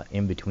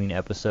in between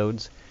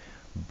episodes,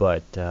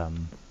 but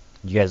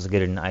you guys will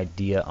get an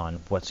idea on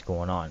what's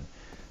going on.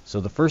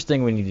 So the first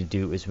thing we need to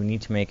do is we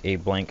need to make a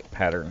blank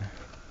pattern,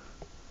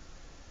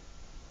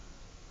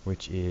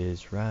 which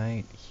is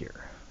right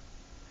here.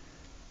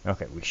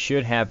 Okay, we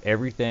should have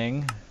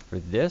everything for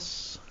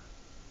this.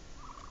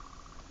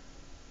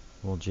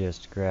 We'll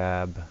just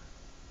grab...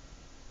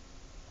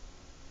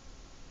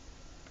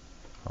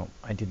 Oh,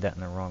 I did that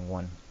in the wrong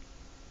one.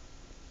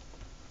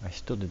 I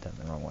still did that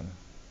in the wrong one.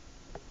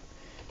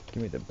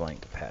 Give me the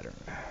blank pattern.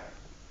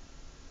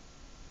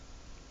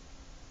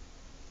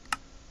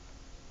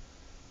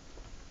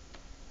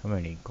 I'm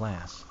gonna need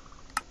glass.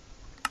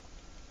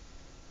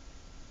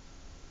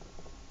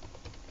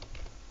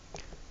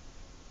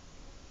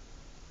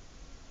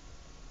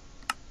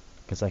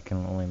 Because I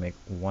can only make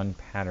one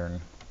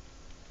pattern.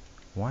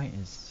 Why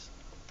is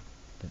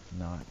it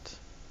not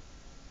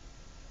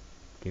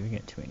giving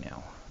it to me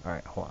now?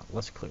 Alright, hold on.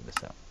 Let's clear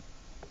this out.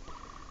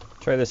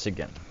 Try this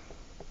again.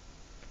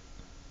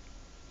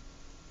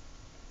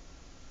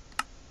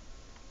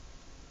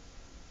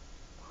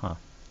 Huh.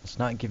 It's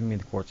not giving me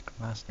the quartz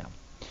glass now.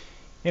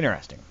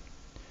 Interesting.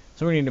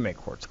 So we need to make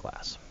quartz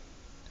glass,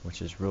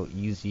 which is real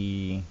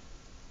easy.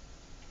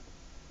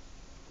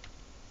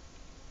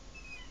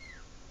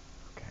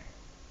 Okay.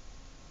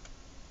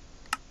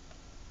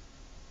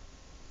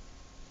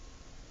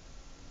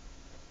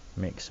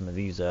 make some of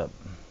these up.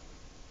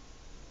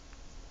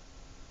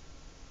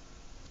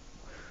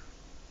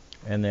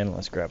 And then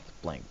let's grab the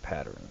blank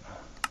pattern.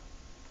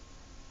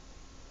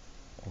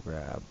 We'll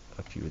grab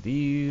a few of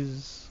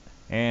these,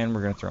 and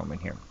we're going to throw them in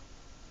here.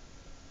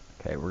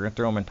 Okay, we're going to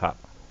throw them in top.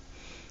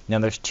 Now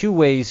there's two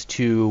ways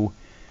to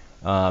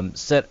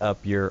set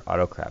up your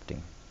auto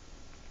crafting,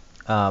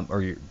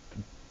 or your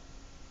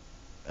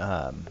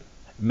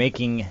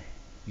making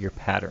your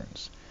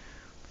patterns.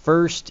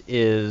 First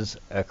is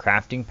a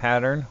crafting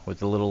pattern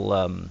with a little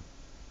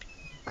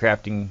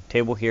crafting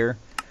table here,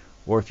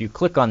 or if you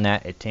click on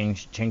that, it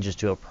changes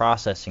to a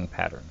processing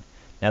pattern.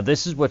 Now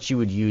this is what you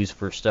would use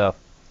for stuff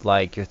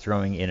like you're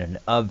throwing in an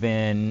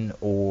oven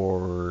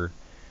or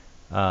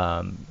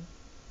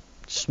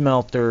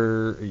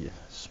smelters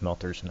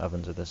and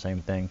ovens are the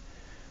same thing,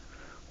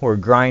 or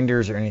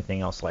grinders or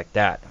anything else like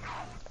that.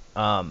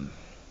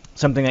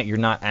 Something that you're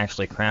not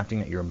actually crafting,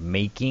 that you're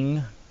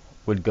making,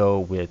 would go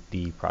with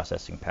the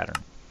processing pattern.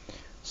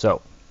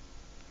 So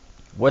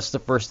what's the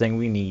first thing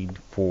we need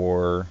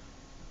for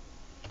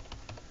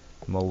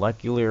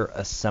molecular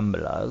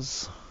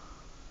assemblers?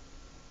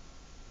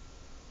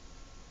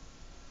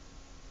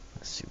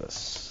 Let's see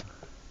this.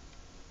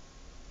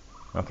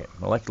 Okay,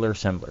 molecular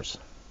assemblers.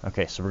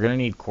 Okay, so we're going to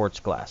need quartz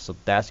glass. So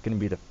that's going to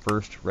be the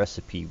first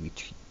recipe we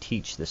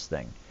teach this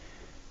thing.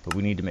 But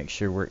we need to make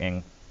sure we're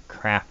in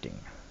crafting.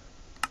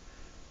 So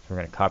we're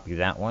going to copy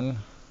that one.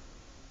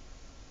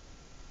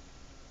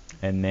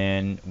 And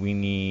then we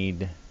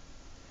need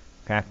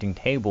crafting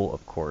table,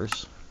 of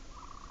course.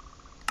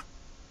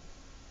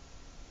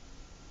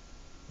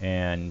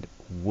 And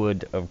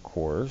wood, of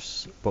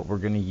course. But we're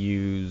going to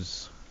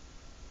use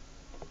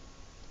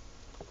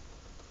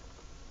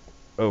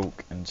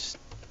oak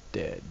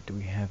instead. Do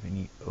we have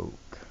any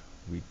oak?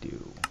 We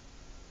do.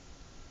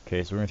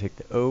 Okay, so we're going to take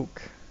the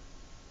oak.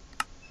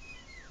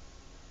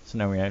 So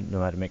now we know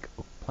how to make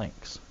oak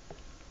planks.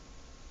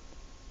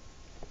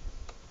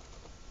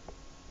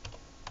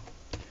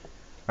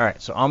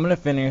 Alright, so I'm going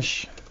to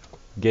finish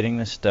getting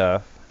the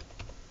stuff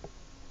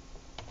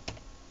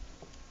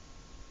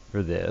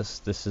for this.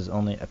 This is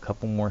only a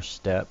couple more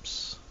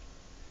steps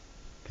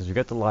because we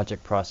got the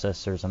logic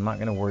processors. I'm not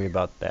going to worry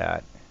about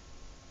that.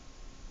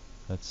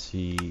 Let's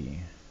see.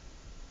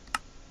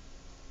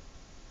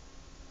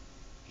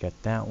 Got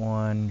that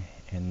one,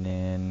 and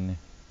then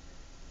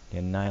the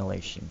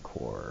annihilation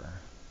core.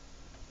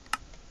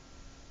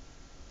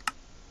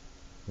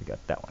 We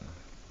got that one.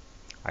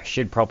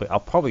 I'll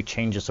probably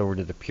change this over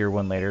to the pure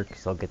one later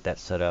because I'll get that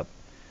set up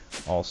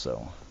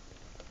also.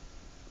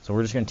 So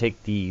we're just going to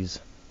take these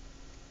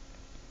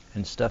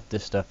and stuff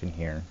this stuff in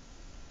here.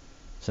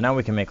 So now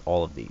we can make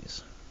all of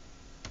these.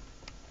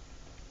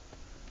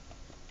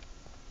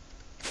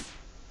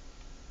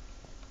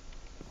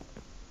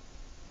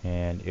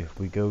 And if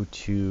we go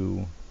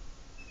to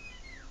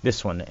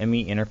this one, the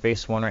ME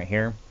interface one right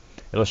here,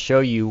 it'll show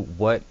you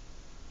what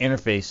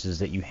interfaces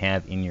that you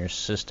have in your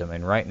system.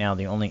 And right now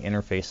the only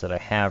interface that I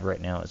have right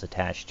now is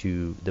attached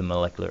to the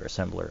molecular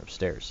assembler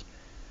upstairs.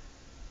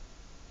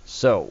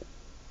 So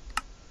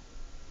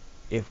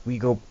if we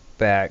go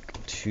back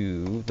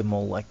to the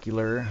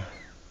molecular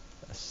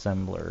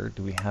assembler,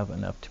 do we have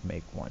enough to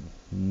make one?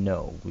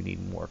 No, we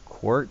need more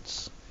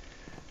quartz.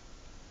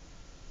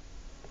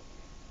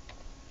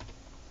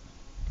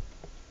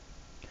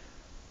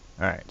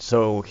 Alright,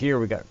 so here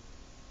we got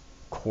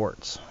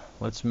quartz.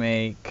 Let's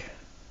make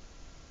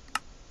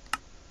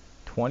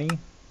 20.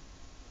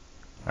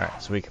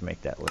 Alright, so we can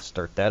make that. Let's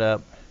start that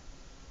up.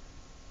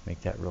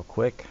 Make that real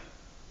quick.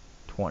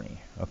 20.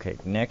 Okay,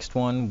 next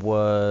one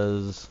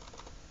was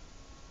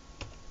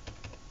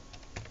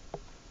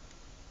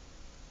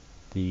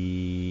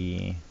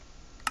the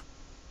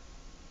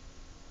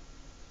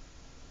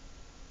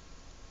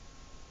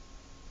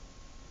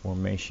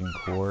formation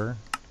core.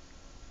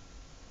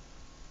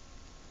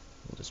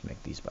 We'll just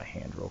make these by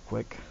hand real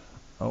quick.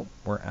 Oh,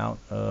 we're out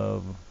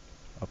of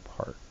a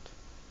part.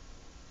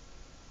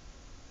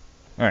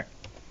 Alright.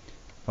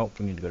 Oh,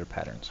 we need to go to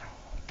patterns.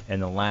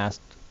 And the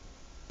last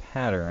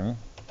pattern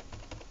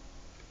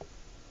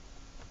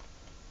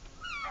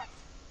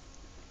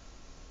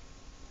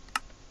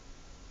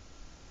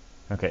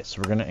okay,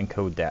 so we're going to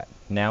encode that.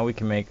 Now we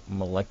can make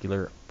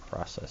molecular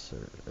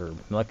processor or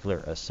molecular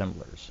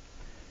assemblers.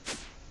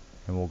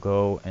 And we'll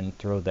go and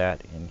throw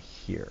that in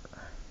here.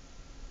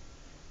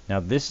 Now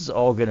this is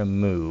all going to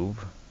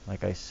move,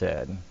 like I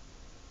said.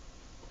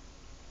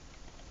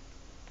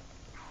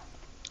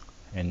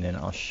 And then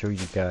I'll show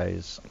you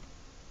guys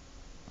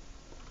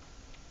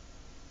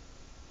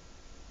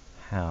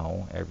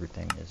how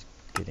everything is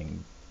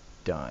getting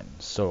done.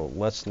 So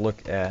let's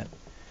look at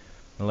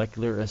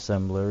molecular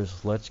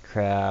assemblers. Let's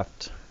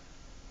craft.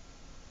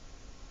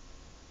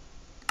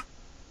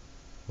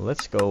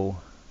 Let's go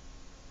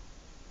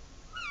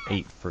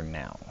 8 for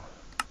now.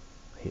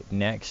 Hit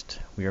next.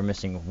 We are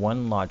missing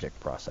one logic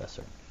processor.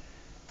 Do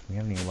we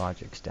have any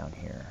logics down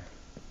here?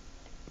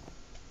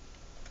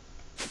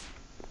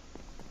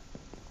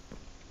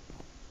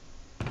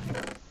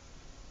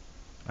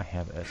 I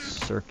have a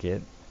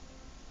circuit.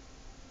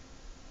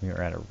 We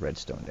are out of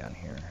redstone down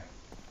here.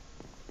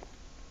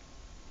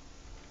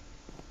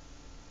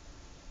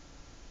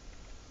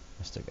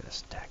 I still got a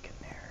stack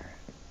in there.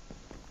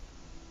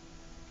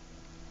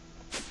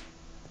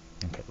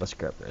 Okay, let's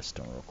grab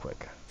redstone real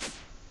quick.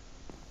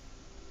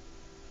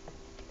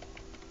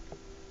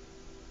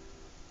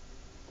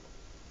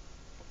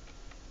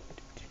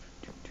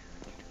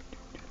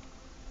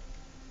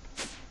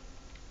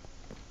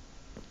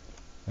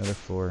 Another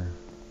floor.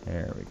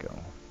 There we go.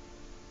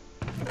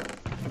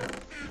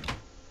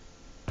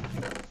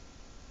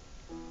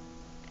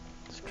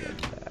 Let's grab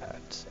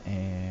that.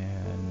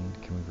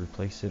 And can we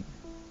replace it?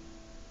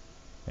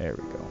 There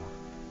we go.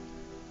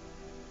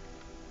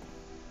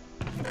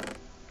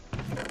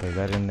 Play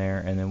that in there,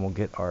 and then we'll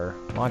get our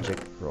logic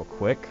real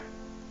quick.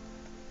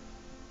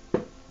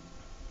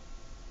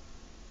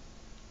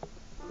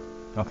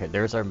 Okay,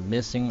 there's our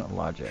missing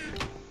logic.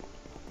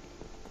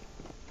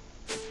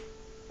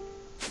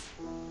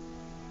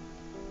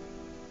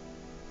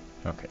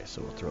 Okay,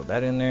 so we'll throw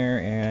that in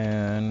there,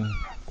 and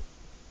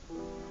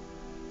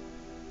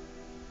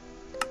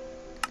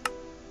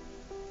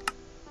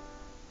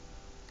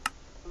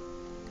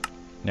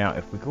now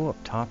if we go up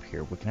top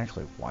here, we can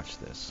actually watch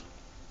this.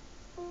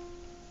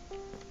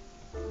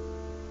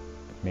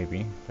 Maybe,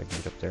 if I can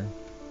get up there.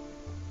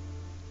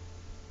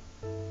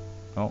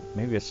 Oh,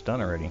 maybe it's done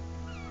already.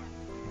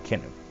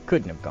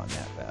 Couldn't have gone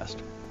that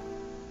fast.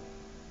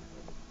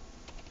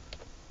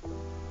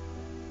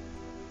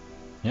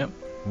 Yep,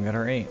 we got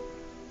our 8.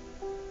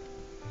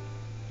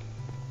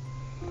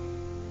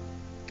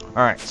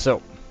 Alright,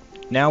 so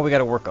now we got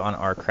to work on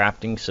our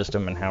crafting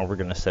system and how we're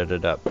going to set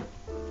it up.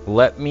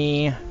 Let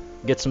me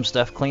get some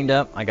stuff cleaned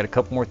up. I got a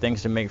couple more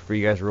things to make for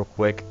you guys real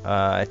quick.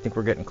 I think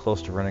we're getting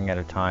close to running out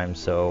of time,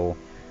 so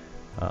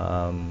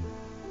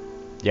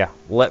yeah,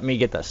 let me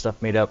get that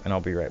stuff made up and I'll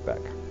be right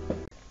back.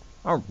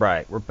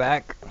 Alright, we're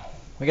back.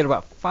 We got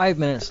about 5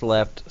 minutes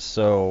left,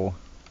 so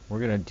we're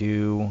going to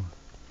do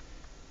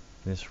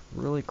this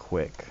really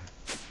quick.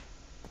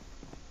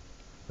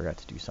 Forgot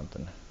to do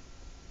something.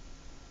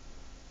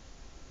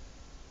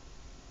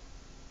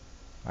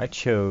 I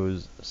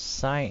chose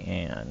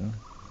cyan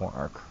for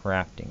our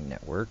crafting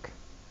network.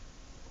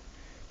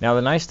 Now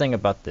the nice thing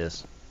about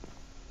this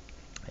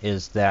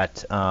is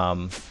that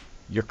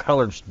your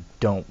colors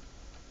don't,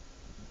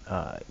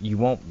 you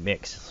won't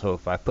mix. So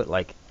if I put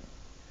like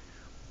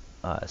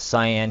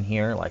cyan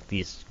here, like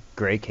these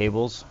gray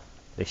cables,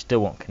 they still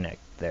won't connect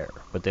there,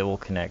 but they will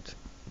connect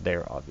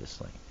there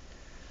obviously.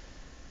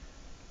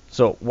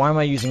 So why am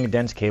I using a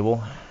dense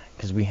cable?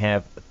 Because we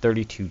have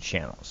 32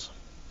 channels.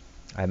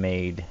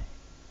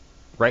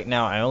 Right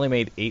now I only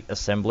made 8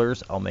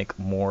 assemblers. I'll make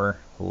more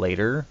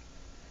later,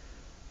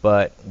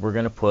 but we're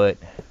gonna put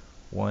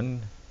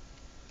 1,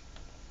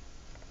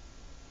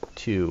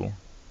 2,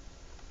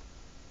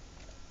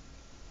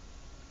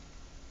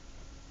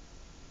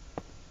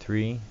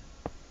 3,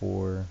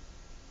 4,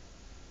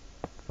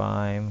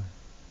 5,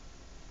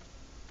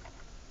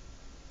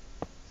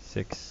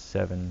 6,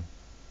 7,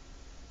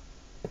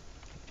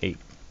 8.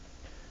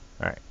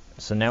 Alright,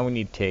 so now we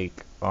need to take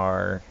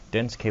our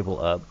dense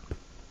cable up.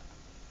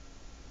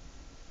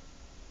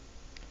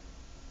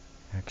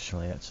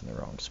 Actually, that's in the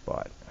wrong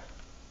spot.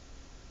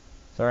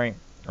 Sorry,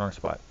 wrong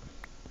spot.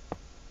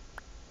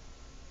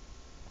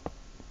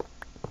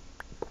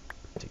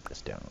 Take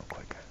this down real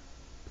quick.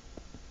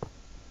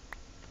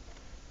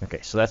 Okay,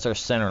 so that's our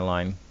center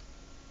line.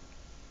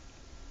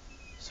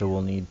 So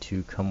we'll need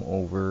to come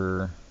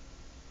over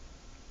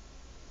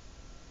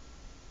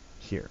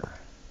here.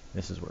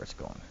 This is where it's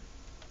going.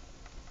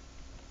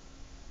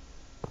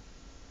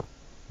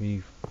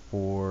 3,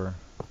 4,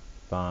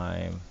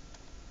 5,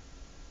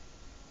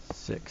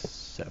 6,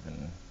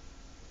 7,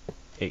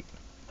 8.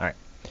 Alright.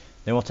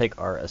 Then we'll take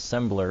our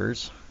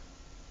assemblers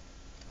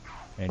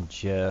and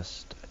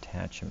just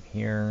attach them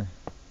here.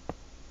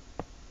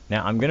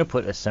 Now I'm going to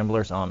put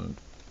assemblers on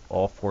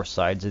all 4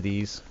 sides of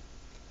these.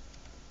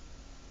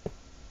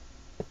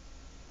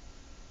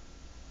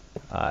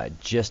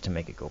 Just to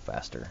make it go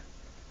faster.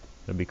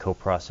 There'll be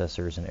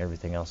coprocessors and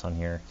everything else on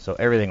here. So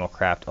everything will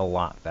craft a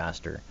lot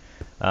faster.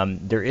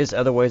 There is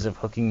other ways of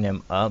hooking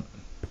them up.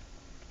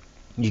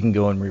 You can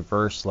go in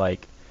reverse,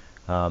 like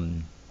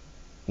one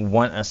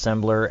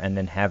assembler and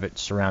then have it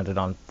surrounded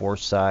on 4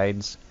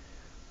 sides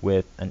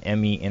with an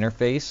ME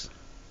interface.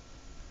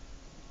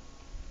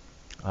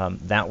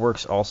 That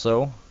works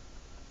also.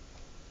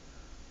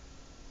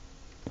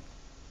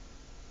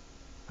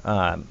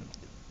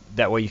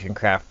 That way you can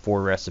craft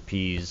 4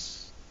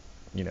 recipes,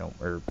 you know,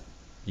 or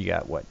you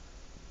got what,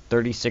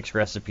 36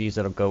 recipes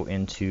that'll go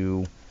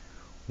into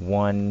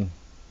one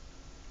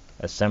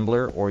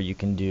assembler, or you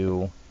can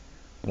do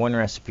 1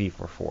 recipe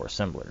for 4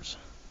 assemblers.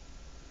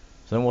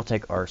 So then we'll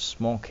take our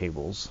small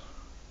cables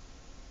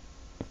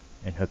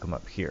and hook them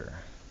up here.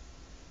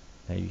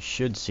 Now you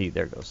should see,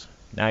 there it goes.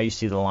 Now you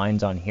see the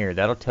lines on here.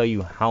 That'll tell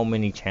you how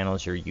many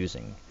channels you're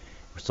using.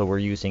 So we're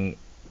using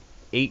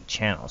 8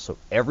 channels. So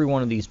every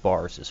one of these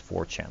bars is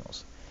 4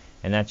 channels.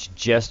 And that's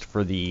just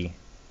for the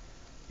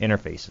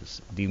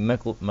interfaces. The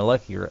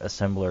molecular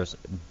assemblers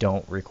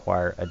don't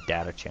require a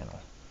data channel,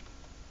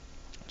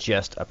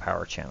 just a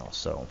power channel.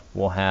 So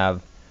we'll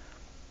have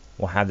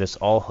this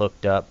all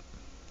hooked up,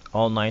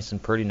 all nice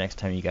and pretty next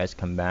time you guys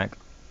come back.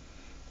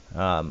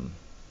 And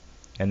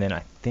then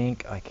I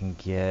think I can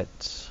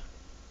get.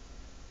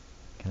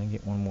 Can I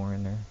get one more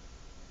in there?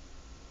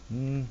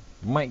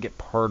 Might get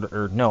part,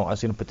 or no, I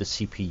was going to put the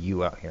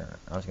CPU out here.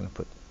 I was going to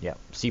put, yeah,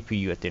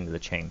 CPU at the end of the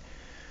chain.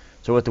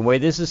 So with the way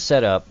this is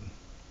set up,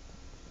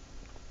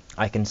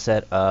 I can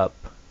set up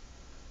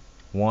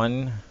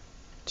 1,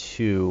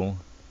 2,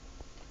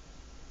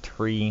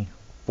 3,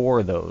 4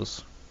 of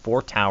those,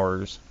 4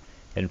 towers,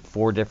 and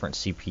 4 different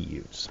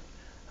CPUs.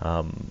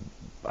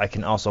 I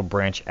can also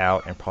branch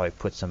out and probably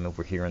put some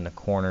over here in the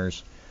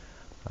corners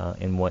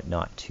and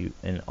whatnot too,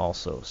 and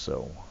also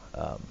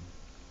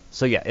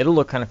so yeah, it'll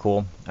look kind of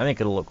cool. I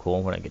think it'll look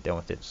cool when I get done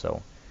with it.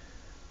 So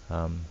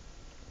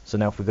so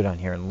now if we go down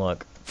here and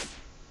look,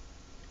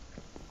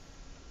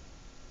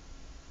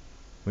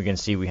 we can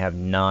see we have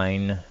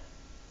 9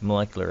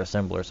 molecular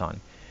assemblers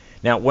on.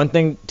 Now, one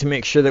thing to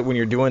make sure that when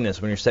you're doing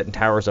this, when you're setting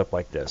towers up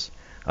like this,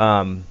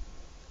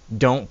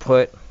 don't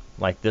put,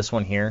 like this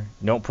one here,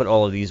 don't put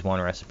all of these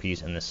one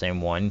recipes in the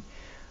same one.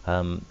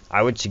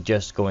 I would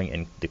suggest going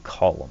in the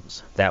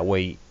columns. That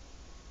way,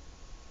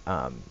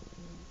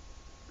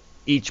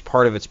 each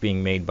part of it's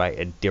being made by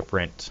a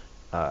different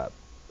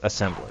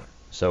assembler.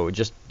 So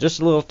just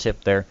a little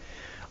tip there.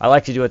 I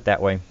like to do it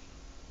that way.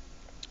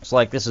 So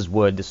like this is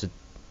wood. This is,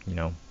 you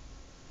know,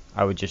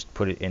 I would just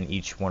put it in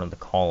each one of the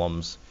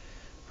columns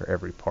for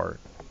every part.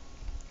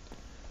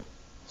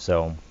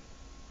 So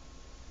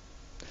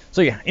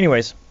yeah.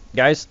 Anyways,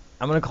 guys,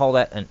 I'm gonna call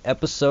that an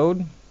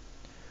episode.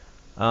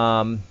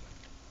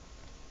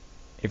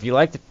 If you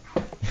like the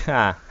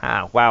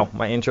wow,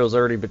 my intro's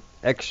already, but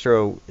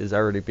extra is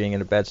already being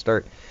in a bad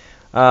start.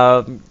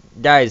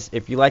 Guys,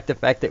 if you like the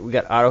fact that we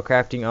got auto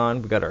crafting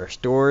on, we got our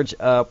storage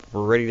up,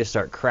 we're ready to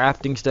start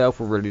crafting stuff,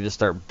 we're ready to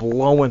start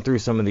blowing through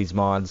some of these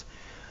mods,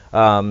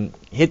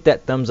 hit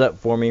that thumbs up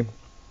for me.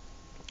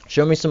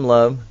 Show me some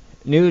love.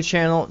 New to the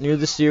channel, new to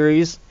the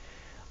series.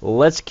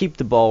 Let's keep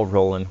the ball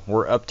rolling.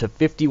 We're up to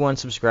 51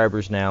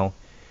 subscribers now.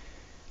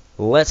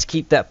 Let's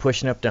keep that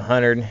pushing up to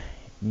 100.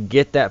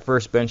 Get that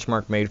first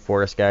benchmark made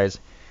for us, guys.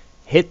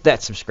 Hit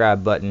that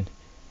subscribe button.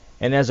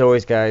 And as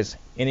always, guys,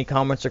 any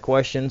comments or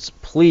questions,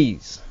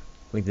 please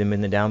leave them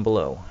in the down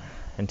below.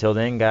 Until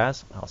then,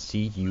 guys, I'll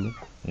see you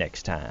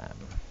next time.